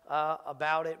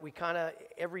about it. We kind of,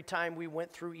 every time we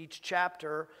went through each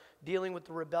chapter dealing with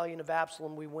the rebellion of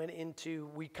Absalom,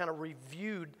 we kind of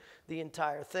reviewed the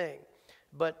entire thing.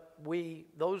 But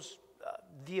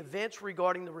the events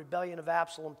regarding the rebellion of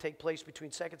Absalom take place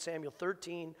between 2 Samuel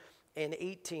 13 and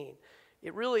 18.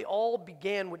 It really all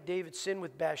began with David's sin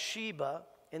with Bathsheba,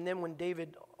 and then when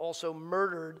David also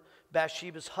murdered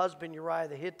Bathsheba's husband, Uriah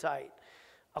the Hittite.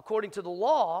 According to the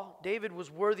law, David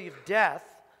was worthy of death,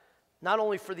 not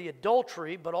only for the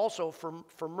adultery, but also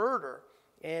for murder.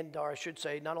 Or I should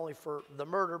say, not only for the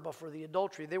murder, but for the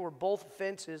adultery. They were both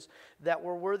offenses that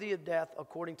were worthy of death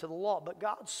according to the law. But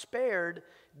God spared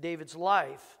David's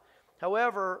life.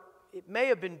 However, it may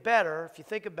have been better, if you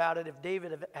think about it, if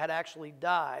David had actually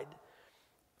died.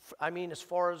 I mean, as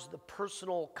far as the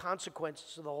personal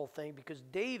consequences of the whole thing, because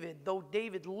though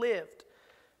David lived,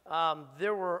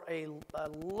 there were a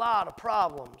lot of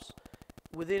problems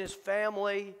within his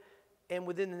family and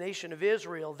within the nation of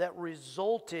Israel that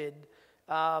resulted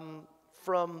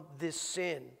from this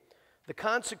sin. The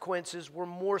consequences were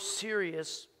more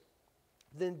serious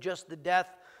than just the death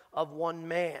of one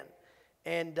man.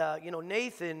 And,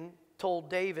 Nathan told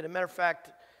David, as a matter of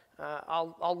fact,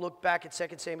 I'll look back at 2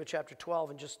 Samuel chapter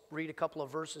 12 and just read a couple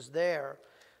of verses there.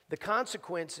 The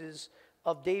consequences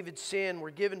of David's sin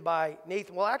were given by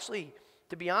Nathan. Well, actually,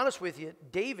 to be honest with you,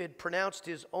 David pronounced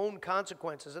his own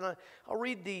consequences. And I'll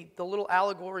read the little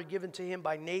allegory given to him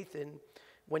by Nathan.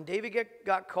 When David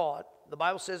got caught, the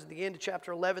Bible says at the end of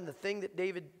chapter 11, the thing that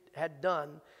David had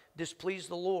done displeased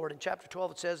the Lord. In chapter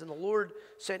 12 it says, and the Lord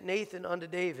sent Nathan unto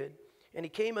David, and he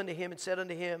came unto him and said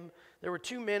unto him, there were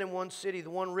 2 men in one city, the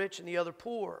one rich and the other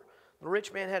poor. The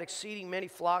rich man had exceeding many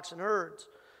flocks and herds,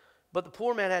 but the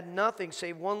poor man had nothing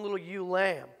save one little ewe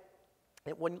lamb.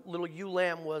 And one little ewe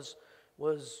lamb was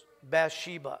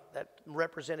Bathsheba, that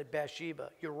represented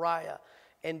Bathsheba, Uriah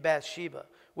and Bathsheba,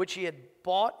 which he had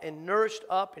bought and nourished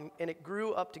up, and it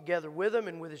grew up together with him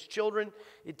and with his children.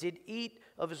 It did eat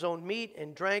of his own meat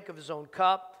and drank of his own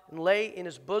cup, and lay in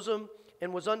his bosom,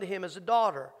 and was unto him as a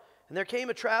daughter. And there came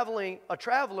a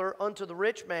traveler unto the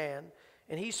rich man,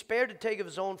 and he spared to take of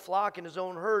his own flock and his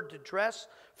own herd to dress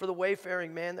for the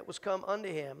wayfaring man that was come unto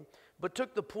him, but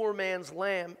took the poor man's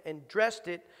lamb and dressed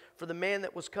it for the man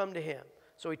that was come to him.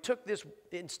 So he took this,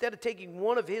 instead of taking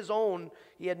one of his own,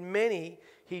 he had many,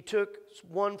 he took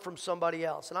one from somebody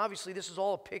else. And obviously this is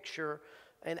all a picture,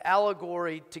 an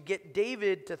allegory to get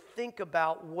David to think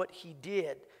about what he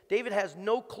did. David has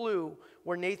no clue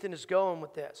where Nathan is going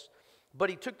with this. But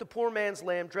he took the poor man's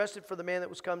lamb, dressed it for the man that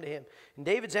was come to him. And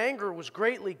David's anger was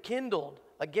greatly kindled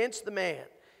against the man.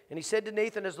 And he said to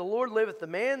Nathan, as the Lord liveth, the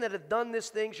man that hath done this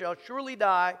thing shall surely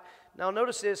die. Now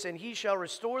notice this, and he shall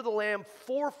restore the lamb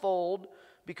fourfold,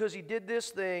 because he did this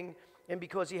thing and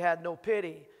because he had no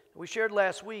pity. We shared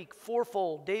last week,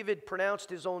 fourfold. David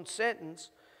pronounced his own sentence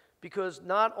because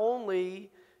not only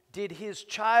did his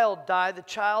child die, the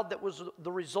child that was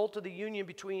the result of the union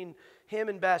between him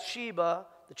and Bathsheba,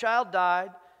 the child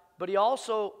died, but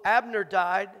Abner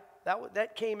died.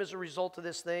 That came as a result of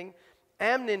this thing.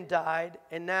 Amnon died,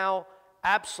 and now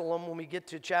Absalom, when we get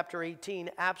to chapter 18,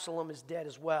 Absalom is dead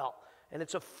as well. And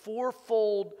it's a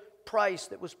fourfold price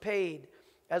that was paid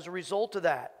as a result of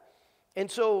that. And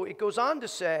so it goes on to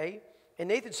say, and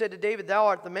Nathan said to David, thou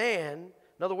art the man.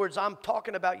 In other words, I'm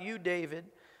talking about you, David,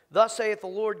 Thus saith the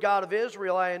Lord God of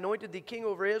Israel, I anointed thee king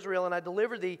over Israel, and I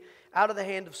delivered thee out of the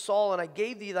hand of Saul, and I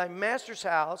gave thee thy master's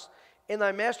house and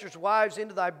thy master's wives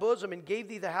into thy bosom, and gave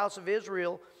thee the house of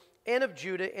Israel and of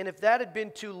Judah. And if that had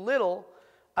been too little,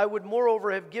 I would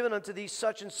moreover have given unto thee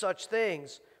such and such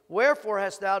things. Wherefore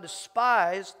hast thou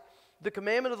despised the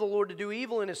commandment of the Lord to do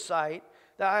evil in his sight?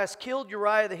 Thou hast killed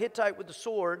Uriah the Hittite with the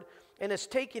sword, and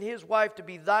hast taken his wife to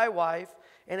be thy wife,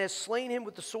 and hast slain him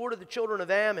with the sword of the children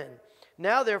of Ammon.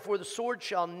 Now therefore the sword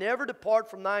shall never depart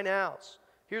from thine house.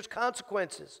 Here's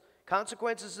consequences.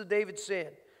 Consequences of David's sin.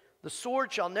 The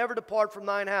sword shall never depart from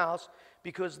thine house,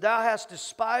 because thou hast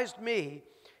despised me,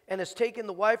 and hast taken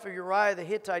the wife of Uriah the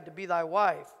Hittite to be thy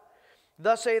wife.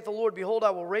 Thus saith the Lord, behold,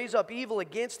 I will raise up evil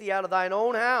against thee out of thine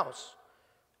own house,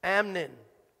 Amnon,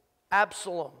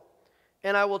 Absalom,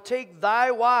 and I will take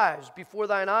thy wives before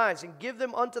thine eyes, and give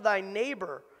them unto thy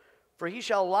neighbor, for he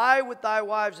shall lie with thy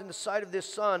wives in the sight of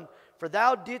this sun. For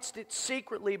thou didst it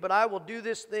secretly, but I will do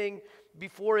this thing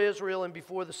before Israel and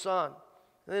before the sun.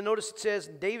 And then notice it says,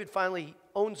 David finally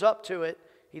owns up to it.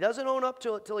 He doesn't own up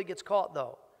to it till he gets caught,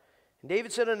 though. And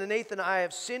David said unto Nathan, I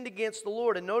have sinned against the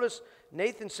Lord. And notice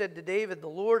Nathan said to David, the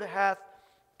Lord hath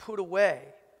put away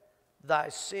thy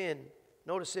sin.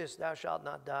 Notice this, thou shalt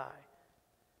not die.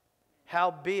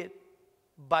 Howbeit,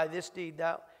 by this deed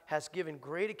thou hast given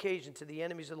great occasion to the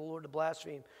enemies of the Lord to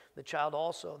blaspheme. The child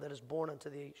also that is born unto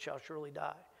thee shall surely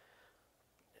die.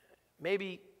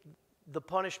 Maybe the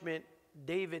punishment,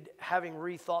 David having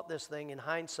rethought this thing in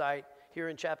hindsight here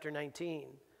in chapter 19,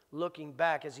 looking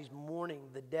back as he's mourning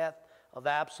the death of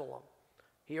Absalom.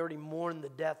 He already mourned the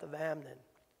death of Amnon.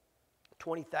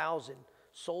 20,000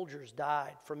 soldiers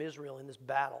died from Israel in this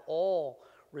battle, all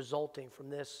resulting from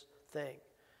this thing.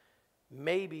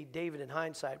 Maybe David, in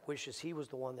hindsight, wishes he was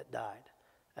the one that died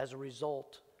as a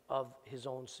result of his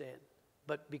own sin.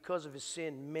 But because of his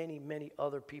sin, many, many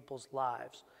other people's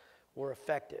lives were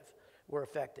affected.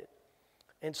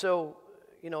 And so,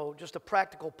 just a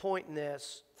practical point in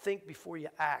this, think before you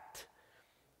act.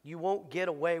 You won't get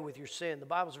away with your sin. The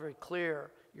Bible's very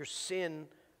clear. Your sin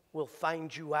will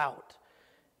find you out.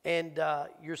 And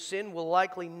your sin will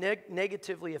likely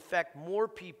negatively affect more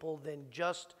people than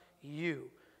just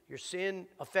you. Your sin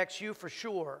affects you for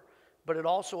sure, but it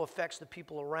also affects the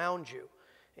people around you.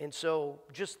 And so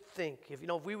just think, if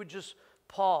we would just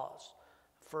pause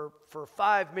for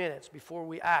 5 minutes before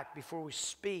we act, before we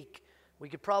speak, we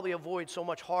could probably avoid so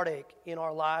much heartache in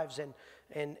our lives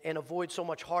and avoid so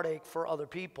much heartache for other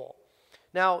people.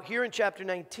 Now, here in chapter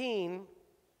 19,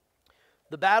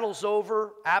 the battle's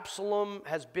over. Absalom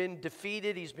has been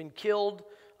defeated. He's been killed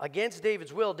against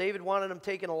David's will. David wanted him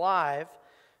taken alive.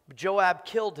 Joab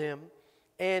killed him,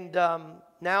 and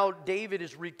now David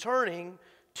is returning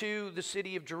to the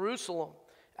city of Jerusalem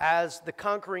as the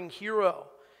conquering hero.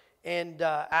 And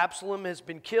Absalom has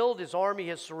been killed, his army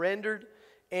has surrendered,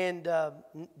 and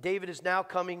David is now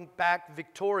coming back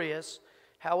victorious.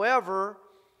 However,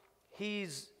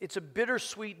 it's a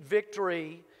bittersweet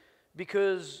victory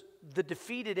because the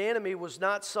defeated enemy was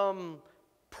not some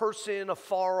person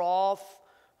afar off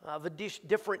of a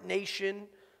different nation.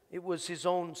 It was his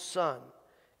own son.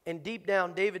 And deep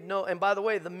down, David knows, and by the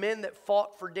way, the men that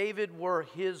fought for David were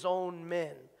his own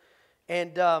men.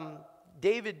 And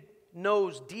David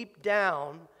knows deep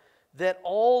down that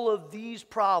all of these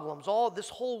problems, all of this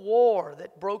whole war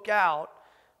that broke out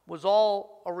was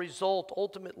all a result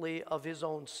ultimately of his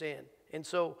own sin. And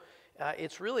so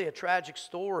it's really a tragic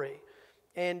story.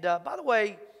 And by the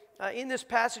way, in this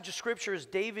passage of Scripture, as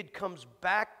David comes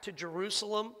back to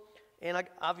Jerusalem, and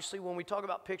obviously when we talk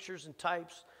about pictures and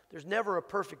types, there's never a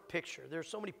perfect picture. There's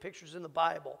so many pictures in the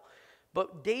Bible.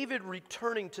 But David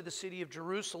returning to the city of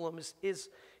Jerusalem is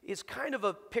kind of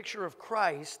a picture of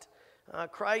Christ.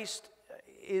 Christ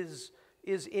is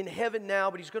in heaven now,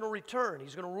 but he's going to return.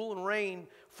 He's going to rule and reign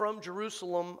from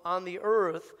Jerusalem on the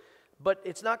earth. But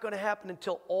it's not going to happen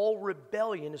until all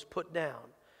rebellion is put down.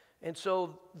 And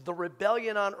so the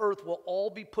rebellion on earth will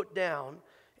all be put down,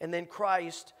 and then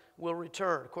Christ will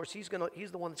return. Of course, he's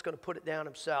the one that's going to put it down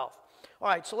himself. All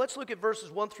right, so let's look at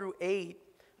verses 1 through 8.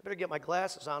 I better get my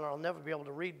glasses on or I'll never be able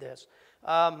to read this.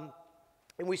 And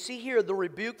we see here the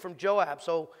rebuke from Joab.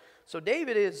 So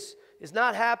David is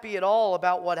not happy at all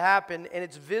about what happened, and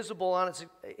it's visible on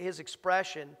his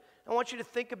expression. I want you to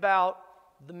think about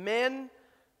the men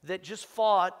that just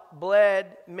fought,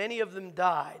 bled, many of them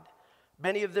died.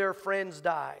 Many of their friends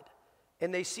died.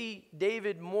 And they see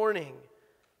David mourning.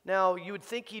 Now, you would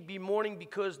think he'd be mourning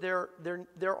because their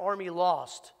army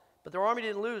lost. But their army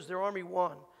didn't lose, their army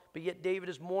won. But yet David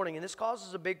is mourning, and this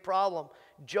causes a big problem.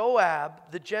 Joab,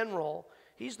 the general,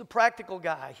 he's the practical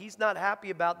guy. He's not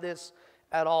happy about this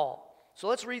at all. So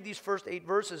let's read these first 8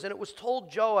 verses. And it was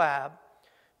told Joab,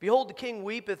 behold, the king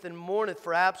weepeth and mourneth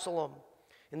for Absalom.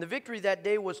 And the victory that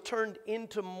day was turned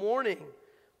into mourning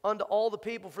unto all the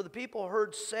people. For the people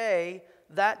heard say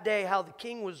that day how the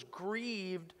king was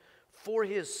grieved for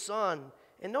his son.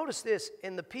 And notice this,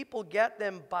 and the people got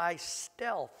them by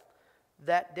stealth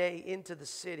that day into the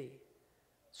city.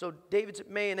 So David's at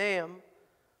Mahanaim,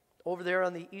 over there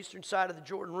on the eastern side of the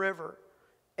Jordan River.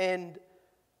 And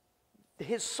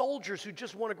his soldiers who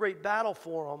just won a great battle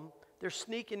for him, they're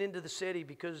sneaking into the city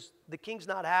because the king's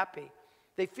not happy.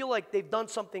 They feel like they've done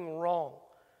something wrong.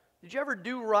 Did you ever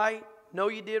do right? No,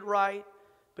 you did right.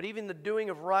 But even the doing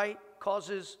of right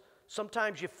causes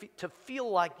sometimes you to feel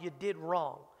like you did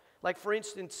wrong. Like, for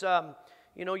instance,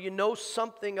 you know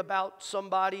something about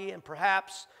somebody, and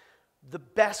perhaps the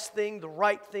best thing, the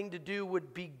right thing to do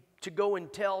would be to go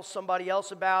and tell somebody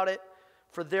else about it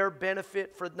for their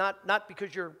benefit, for not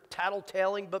because you're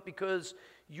tattletaling, but because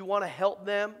you want to help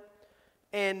them.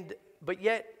 But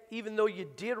yet, even though you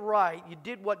did right, you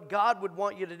did what God would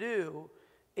want you to do,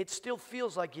 it still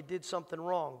feels like you did something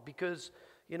wrong because,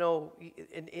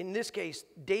 in this case,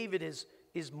 David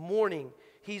is mourning.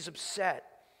 He's upset.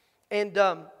 And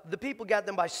the people got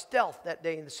them by stealth that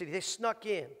day in the city. They snuck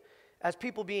in, as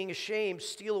people being ashamed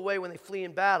steal away when they flee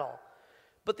in battle.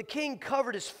 But the king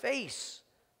covered his face,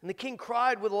 and the king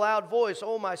cried with a loud voice,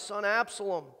 "Oh, my son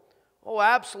Absalom! Oh,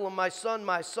 Absalom, my son,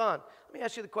 my son." Let me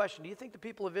ask you the question. Do you think the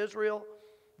people of Israel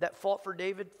that fought for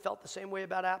David felt the same way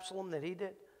about Absalom that he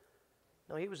did?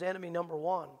 No, he was enemy number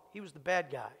one. He was the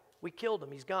bad guy. We killed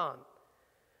him. He's gone.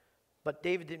 But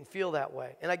David didn't feel that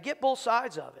way. And I get both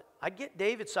sides of it. I get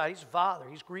David's side. He's a father.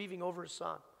 He's grieving over his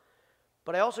son.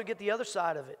 But I also get the other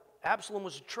side of it. Absalom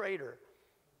was a traitor.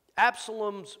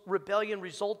 Absalom's rebellion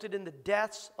resulted in the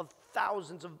deaths of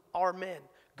thousands of our men,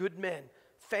 good men,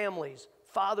 families,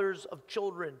 fathers of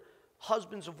children,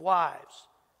 husbands of wives.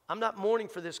 I'm not mourning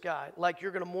for this guy like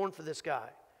you're going to mourn for this guy.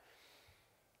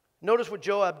 Notice what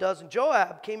Joab does. And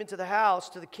Joab came into the house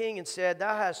to the king and said,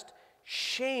 "Thou hast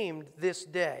shamed this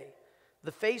day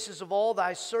the faces of all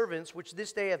thy servants, which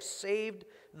this day have saved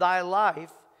thy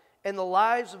life, and the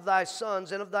lives of thy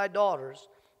sons and of thy daughters,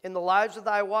 and the lives of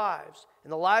thy wives,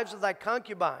 and the lives of thy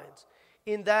concubines,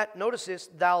 in that," notice this,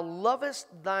 "thou lovest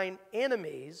thine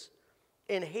enemies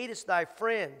and hatest thy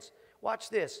friends." Watch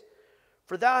this.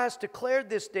 "For thou hast declared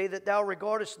this day that thou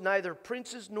regardest neither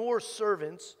princes nor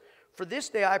servants. For this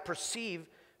day I perceive,"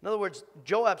 in other words,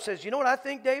 Joab says, "You know what I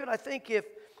think, David? I think if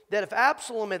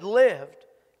Absalom had lived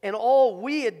and all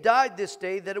we had died this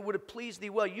day, that it would have pleased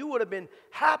thee well. You would have been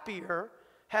happier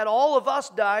had all of us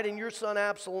died and your son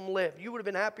Absalom lived. You would have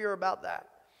been happier about that.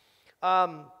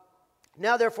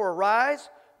 Now therefore arise,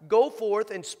 go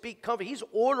forth and speak comfort." He's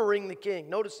ordering the king.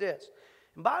 Notice this.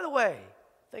 And by the way,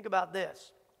 think about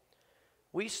this.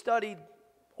 We studied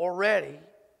already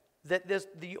that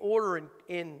the order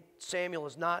in Samuel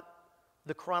is not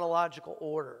the chronological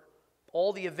order.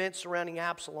 All the events surrounding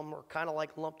Absalom are kind of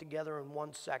like lumped together in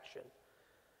one section.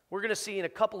 We're going to see in a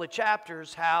couple of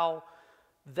chapters how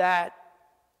that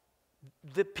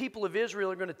the people of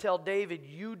Israel are going to tell David,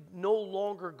 "You no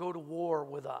longer go to war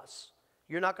with us.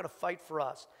 You're not going to fight for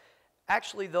us."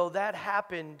 Actually, though, that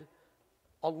happened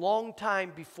a long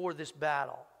time before this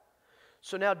battle.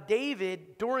 So now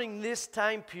David, during this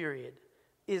time period,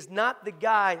 is not the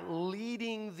guy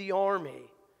leading the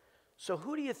army. So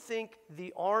who do you think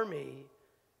the army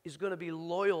is going to be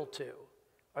loyal to?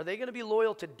 Are they going to be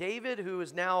loyal to David, who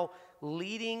is now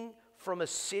leading from a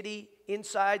city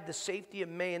inside the safety of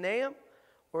Mahanaim?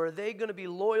 Or are they going to be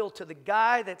loyal to the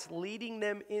guy that's leading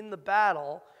them in the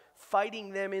battle,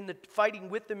 fighting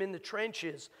with them in the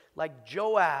trenches, like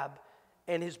Joab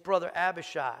and his brother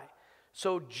Abishai?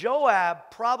 So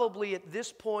Joab probably at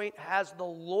this point has the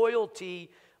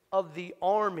loyalty of the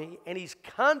army, and he's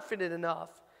confident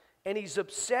enough and he's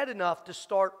upset enough to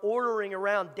start ordering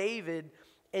around David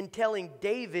and telling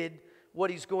David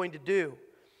what he's going to do.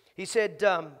 He said,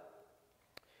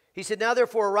 "Now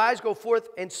therefore arise, go forth,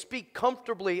 and speak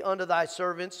comfortably unto thy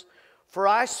servants. For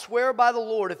I swear by the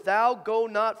Lord, if thou go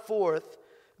not forth,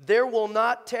 there will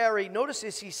not tarry," notice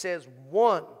this, he says,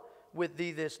 "one with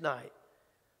thee this night."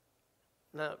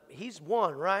 Now, he's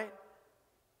one, right?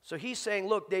 So he's saying,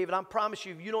 "Look, David, I promise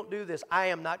you, if you don't do this, I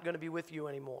am not going to be with you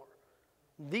anymore.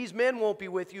 These men won't be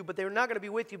with you, but they're not going to be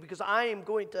with you because I am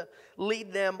going to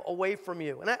lead them away from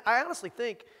you." And I honestly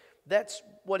think that's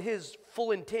what his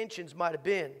full intentions might have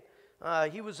been.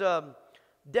 He was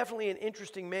definitely an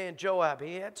interesting man, Joab.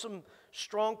 He had some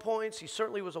strong points. He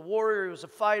certainly was a warrior. He was a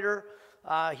fighter.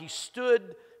 He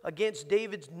stood against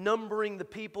David's numbering the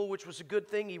people, which was a good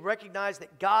thing. He recognized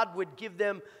that God would give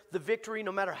them the victory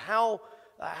no matter how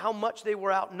much they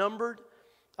were outnumbered.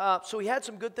 So he had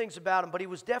some good things about him, but he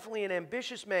was definitely an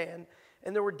ambitious man,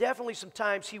 and there were definitely some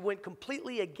times he went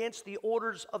completely against the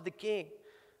orders of the king.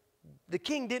 The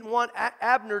king didn't want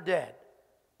Abner dead,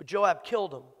 but Joab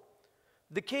killed him.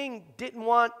 The king didn't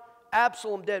want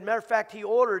Absalom dead. Matter of fact, he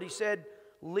said,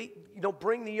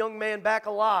 bring the young man back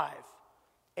alive.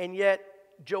 And yet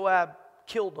Joab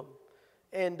killed him.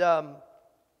 And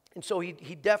so he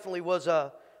definitely was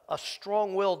a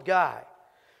strong-willed guy.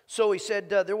 So he said,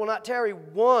 there will not tarry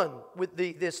one with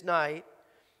thee this night,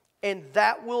 and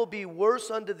that will be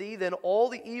worse unto thee than all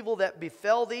the evil that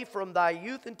befell thee from thy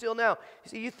youth until now.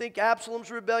 See, you think Absalom's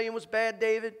rebellion was bad,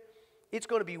 David? It's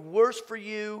going to be worse for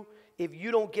you if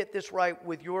you don't get this right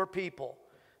with your people.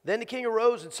 Then the king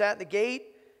arose and sat in the gate,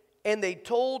 and they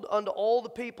told unto all the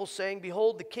people, saying,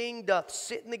 Behold, the king doth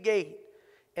sit in the gate.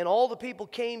 And all the people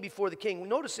came before the king.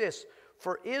 Notice this,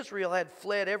 for Israel had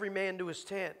fled every man to his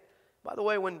tent. By the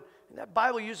way, when that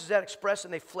Bible uses that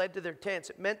expression, they fled to their tents,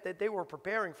 it meant that they were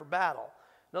preparing for battle.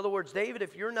 In other words, David,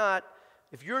 if you're not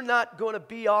going to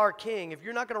be our king, if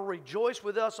you're not going to rejoice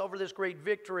with us over this great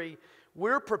victory,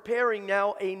 we're preparing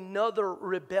now another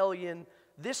rebellion.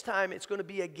 This time it's going to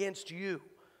be against you,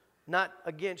 not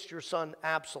against your son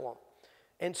Absalom.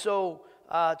 And so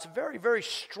it's a very, very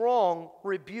strong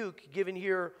rebuke given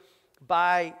here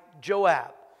by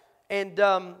Joab. And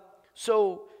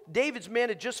so David's men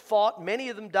had just fought. Many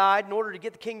of them died in order to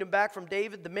get the kingdom back from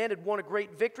David. The men had won a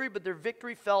great victory, but their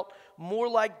victory felt more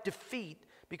like defeat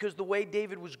because the way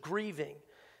David was grieving.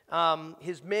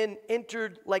 His men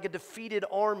entered like a defeated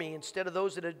army instead of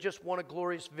those that had just won a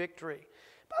glorious victory.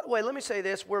 By the way, let me say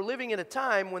this. We're living in a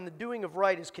time when the doing of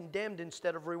right is condemned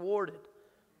instead of rewarded.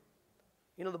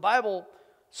 You know, the Bible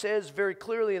says very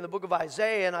clearly in the book of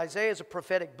Isaiah, and Isaiah is a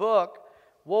prophetic book,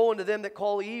 woe unto them that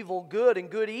call evil good and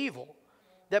good evil,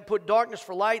 that put darkness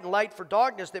for light and light for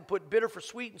darkness, that put bitter for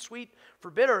sweet and sweet for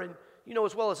bitter. And you know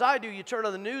as well as I do, you turn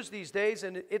on the news these days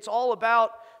and it's all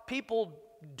about people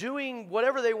doing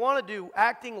whatever they want to do,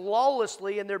 acting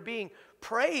lawlessly, and they're being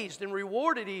praised and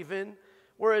rewarded even,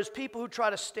 whereas people who try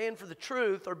to stand for the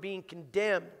truth are being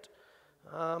condemned.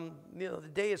 The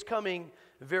day is coming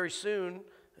very soon,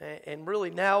 and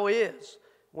really now is,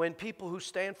 when people who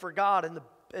stand for God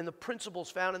and the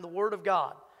principles found in the Word of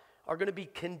God are going to be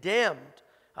condemned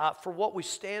for what we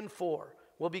stand for.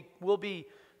 We'll be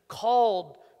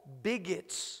called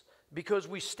bigots because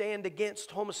we stand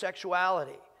against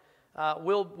homosexuality.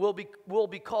 We'll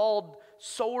be called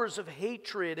sowers of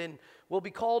hatred, and we'll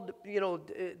be called,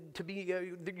 to be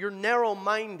you're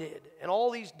narrow-minded, and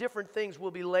all these different things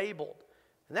will be labeled.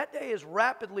 And that day is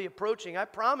rapidly approaching. I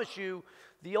promise you,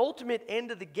 the ultimate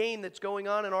end of the game that's going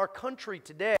on in our country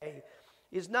today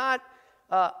is not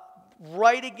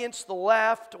right against the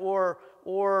left or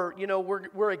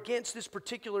we're against this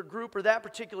particular group or that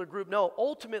particular group. No,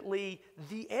 ultimately,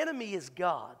 the enemy is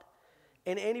God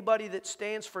and anybody that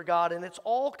stands for God, and it's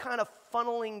all kind of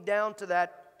funneling down to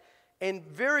that. And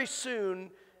very soon,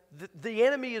 the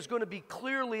enemy is going to be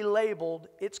clearly labeled.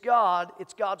 It's God,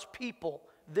 it's God's people.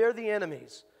 They're the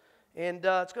enemies. And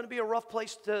it's going to be a rough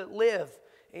place to live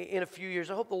in a few years.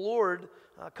 I hope the Lord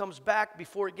comes back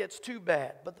before it gets too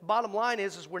bad. But the bottom line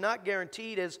is we're not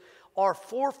guaranteed, as our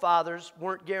forefathers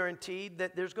weren't guaranteed,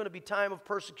 that there's going to be time of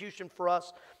persecution for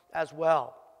us as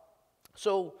well.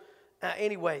 So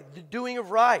anyway, the doing of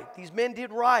right. These men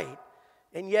did right,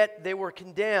 and yet they were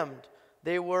condemned.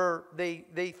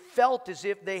 They felt as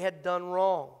if they had done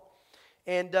wrong.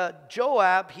 And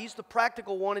Joab, he's the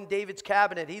practical one in David's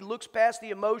cabinet. He looks past the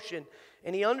emotion,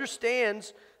 and he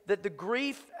understands that the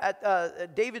grief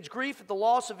David's grief at the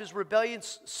loss of his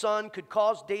rebellious son could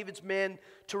cause David's men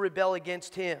to rebel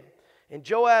against him. And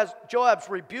Joab's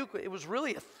rebuke, it was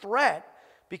really a threat,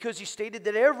 because he stated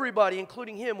that everybody,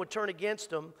 including him, would turn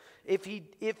against him if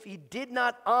he did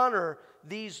not honor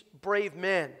these brave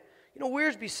men. You know,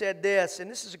 Wiersbe said this, and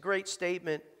this is a great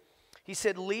statement. He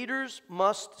said, leaders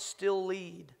must still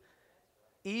lead,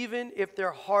 even if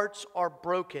their hearts are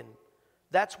broken.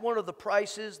 That's one of the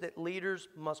prices that leaders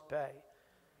must pay.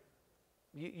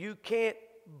 You can't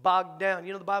bog down.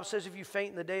 You know, the Bible says if you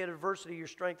faint in the day of adversity, your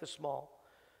strength is small.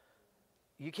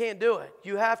 You can't do it.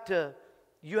 You have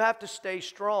to stay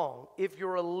strong if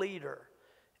you're a leader.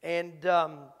 And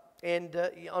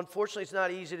unfortunately, it's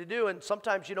not easy to do. And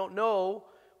sometimes you don't know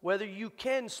whether you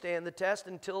can stand the test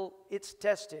until it's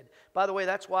tested. By the way,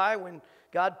 that's why when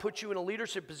God puts you in a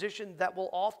leadership position, that will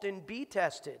often be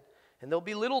tested. And there'll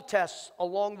be little tests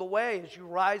along the way as you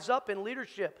rise up in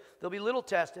leadership. There'll be little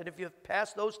tests. And if you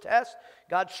pass those tests,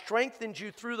 God strengthens you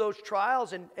through those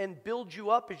trials and builds you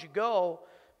up as you go.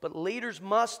 But leaders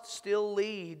must still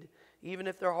lead even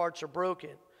if their hearts are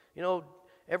broken. You know,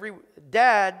 every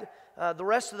dad, the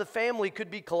rest of the family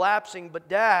could be collapsing, but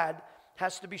dad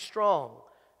has to be strong.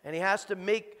 And he has to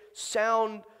make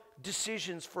sound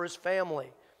decisions for his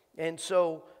family. And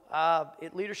so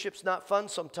leadership's not fun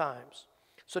sometimes.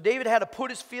 So David had to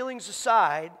put his feelings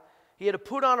aside. He had to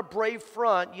put on a brave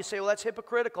front. You say, well, that's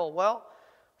hypocritical. Well,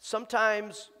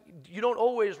 sometimes you don't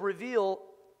always reveal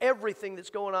everything that's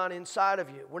going on inside of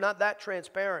you. We're not that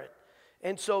transparent.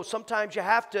 And so sometimes you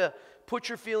have to put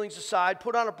your feelings aside,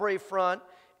 put on a brave front.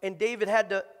 And David had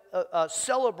to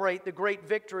celebrate the great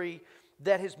victory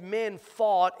that his men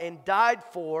fought and died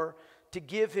for to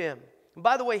give him. And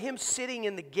by the way, him sitting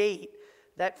in the gate,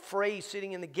 that phrase,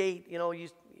 sitting in the gate, you know,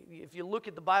 if you look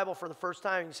at the Bible for the first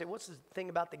time, you say, what's the thing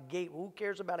about the gate? Well, who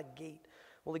cares about a gate?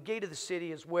 Well, the gate of the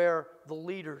city is where the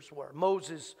leaders were.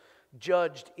 Moses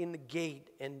judged in the gate,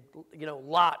 and you know,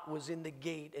 Lot was in the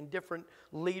gate, and different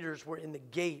leaders were in the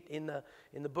gate. In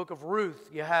the book of Ruth,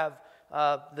 you have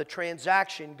the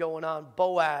transaction going on.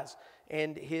 Boaz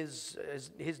and his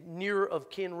near of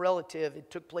kin relative, it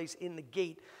took place in the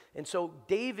gate. And so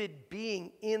David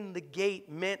being in the gate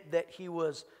meant that he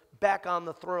was back on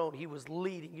the throne. He was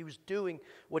leading. He was doing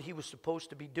what he was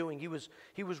supposed to be doing. He was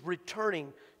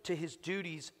returning to his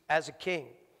duties as a king.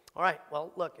 All right,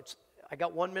 well, look, I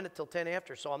got 1 minute till 10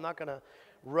 after, so I'm not going to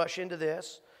rush into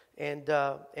this. And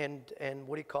what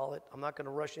do you call it? I'm not going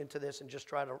to rush into this and just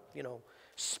try to, you know,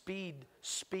 speak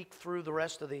through the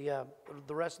rest of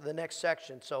the next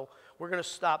section. So we're going to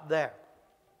stop there.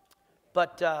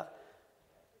 But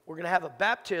we're going to have a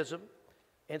baptism.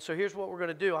 And so here's what we're going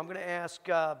to do. I'm going to ask,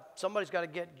 somebody's got to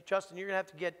get, Justin, you're going to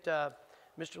have to get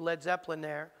Mr. Led Zeppelin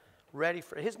there ready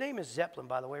for, his name is Zeppelin,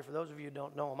 by the way, for those of you who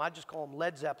don't know him. I just call him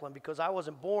Led Zeppelin because I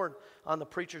wasn't born on the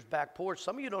preacher's back porch.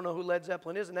 Some of you don't know who Led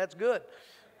Zeppelin is, and that's good.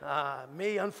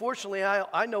 Me, unfortunately,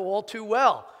 I know all too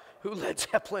well who Led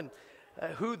Zeppelin,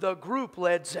 who the group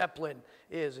Led Zeppelin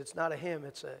is. It's not a him,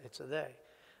 it's a they.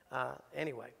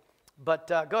 Anyway, but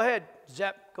go ahead,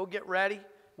 Zepp, go get ready.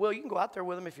 Well, you can go out there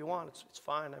with them if you want. It's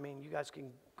fine. I mean, you guys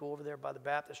can go over there by the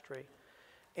baptistry.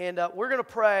 And we're going to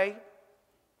pray.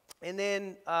 And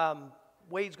then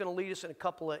Wade's going to lead us in a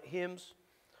couple of hymns.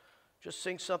 Just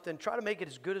sing something. Try to make it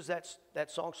as good as that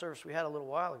song service we had a little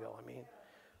while ago. I mean,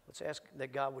 let's ask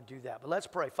that God would do that. But let's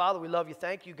pray. Father, we love you.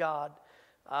 Thank you, God,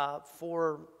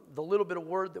 for the little bit of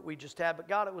word that we just had. But,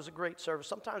 God, it was a great service.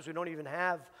 Sometimes we don't even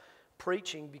have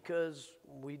preaching because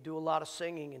we do a lot of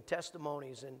singing and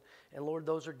testimonies, and Lord,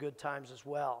 those are good times as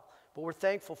well. But we're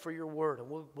thankful for your word, and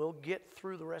we'll get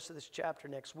through the rest of this chapter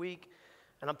next week.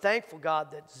 And I'm thankful,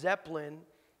 God, that Zeppelin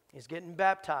is getting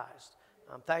baptized.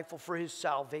 I'm thankful for his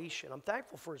salvation. I'm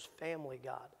thankful for his family,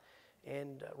 God.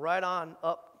 And right on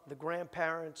up, the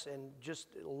grandparents and just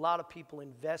a lot of people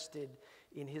invested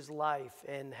in his life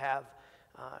and have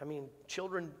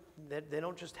children, they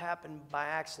don't just happen by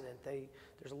accident.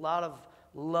 There's a lot of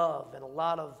love and a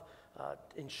lot of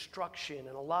instruction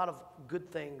and a lot of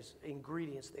good things,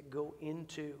 ingredients that go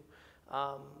into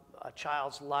a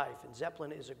child's life. And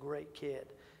Zeppelin is a great kid.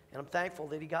 And I'm thankful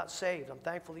that he got saved. I'm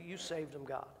thankful that you saved him,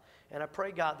 God. And I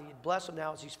pray, God, that you'd bless him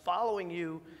now as he's following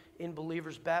you in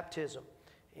believer's baptism.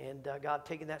 And God,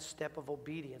 taking that step of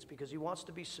obedience because he wants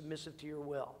to be submissive to your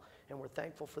will. And we're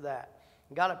thankful for that.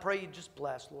 And God, I pray you just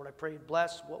bless, Lord. I pray you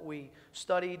bless what we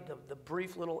studied, the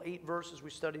brief little 8 verses we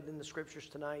studied in the scriptures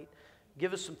tonight.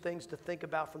 Give us some things to think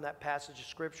about from that passage of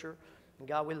scripture. And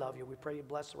God, we love you. We pray you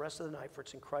bless the rest of the night. For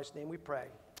it's in Christ's name we pray.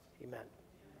 Amen.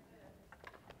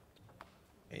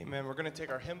 Amen. We're going to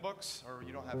take our hymn books, or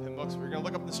you don't have hymn books. We're going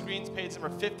to look up the screens, page number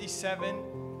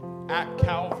 57, At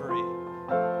Calvary.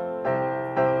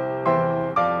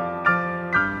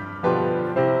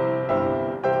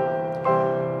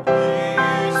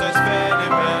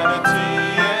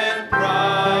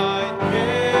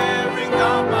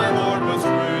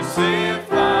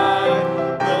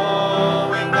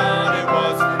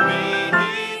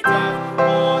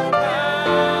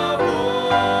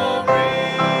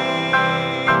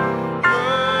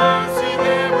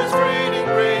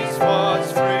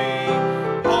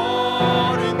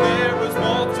 There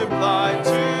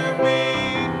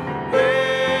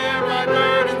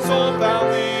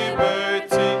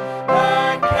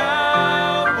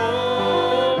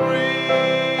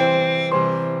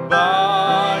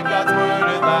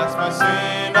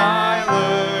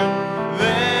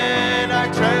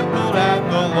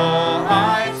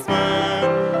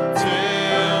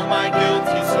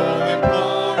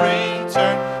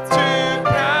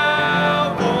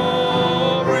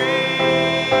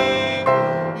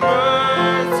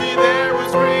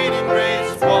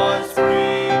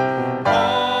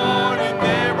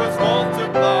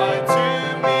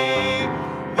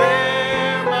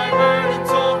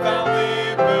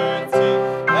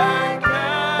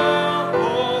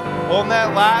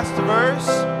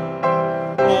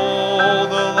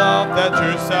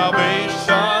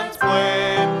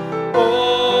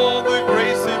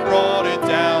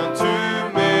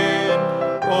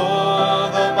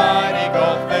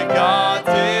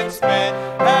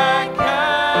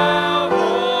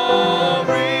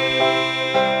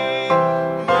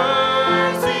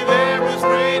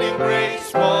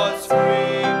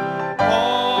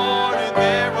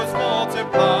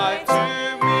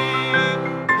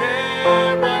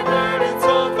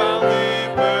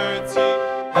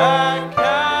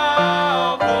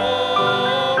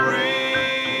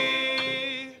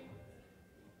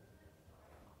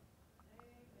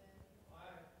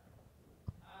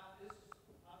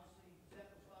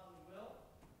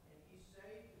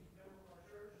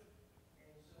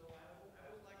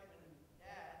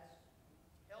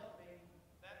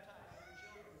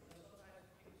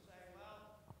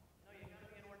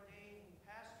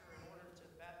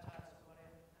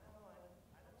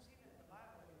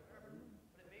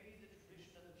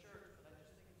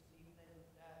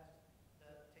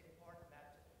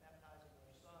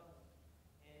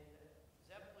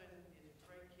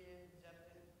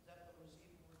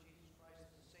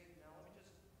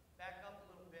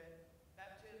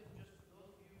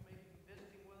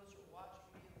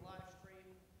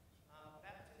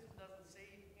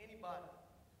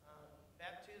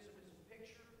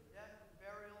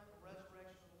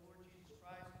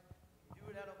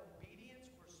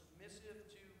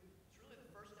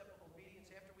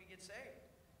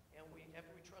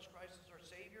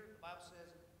Bible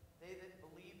says, they that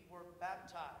believed were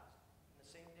baptized. And the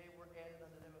same day were added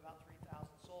unto them about 3,000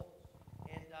 souls.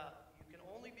 And you can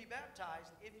only be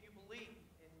baptized if you believe.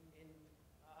 In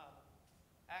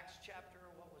Acts chapter,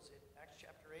 what was it? Acts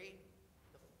chapter 8,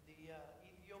 the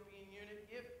Ethiopian eunuch,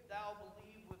 if thou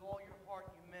believe with all your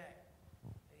heart, you may.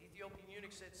 The Ethiopian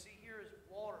eunuch said, see, here is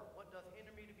water. What doth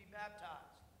hinder me to be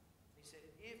baptized? He said,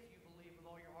 if you believe with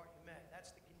all your heart, you may.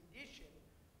 That's the condition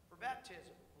for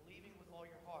baptism, believing with all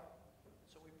your heart.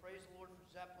 So we praise the Lord for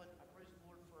Zeppelin. I praise the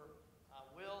Lord for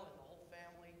Will and the whole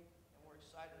family, and we're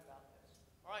excited about this.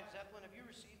 All right, Zeppelin, have you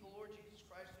received the Lord Jesus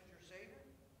Christ as your Savior?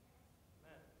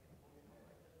 Amen.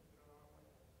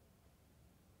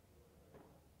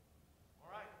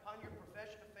 All right, upon your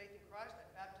profession of faith in Christ, I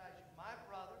baptize you, my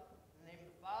brother, in the name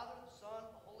of the Father, the Son,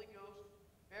 the Holy Ghost,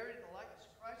 buried in the likeness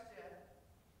of Christ's death,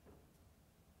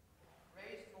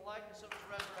 raised in the likeness of his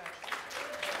resurrection.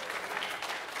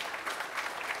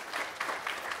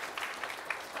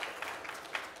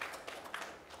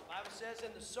 The Bible says,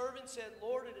 and the servant said,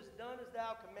 Lord, it is done as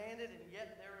thou commanded, and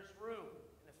yet there is room.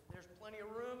 And if there's plenty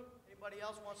of room, anybody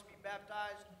else wants to be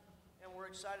baptized, and we're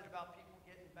excited about people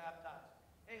getting baptized.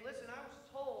 Hey, listen, I was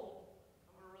told,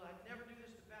 I never do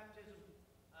this to baptism,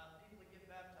 people that get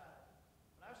baptized,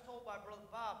 but I was told by Brother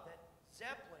Bob that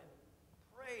Zeppelin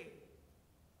prayed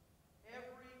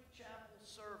every chapel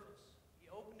service. He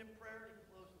opened in prayer and he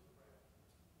closed in prayer.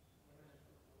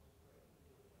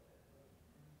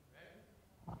 Ready?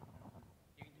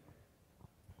 You can do it.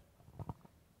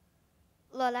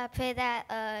 Lord, I pray that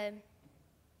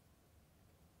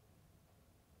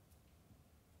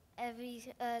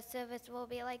every service will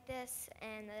be like this,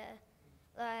 and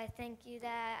Lord, I thank you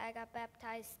that I got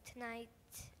baptized tonight,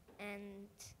 and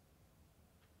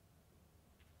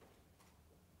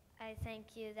I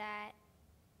thank you that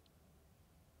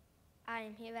I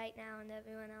am here right now and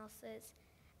everyone else is.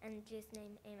 In Jesus'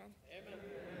 name, amen. Amen.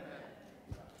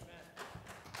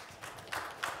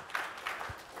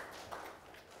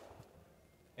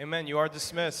 Amen. You are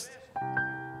dismissed.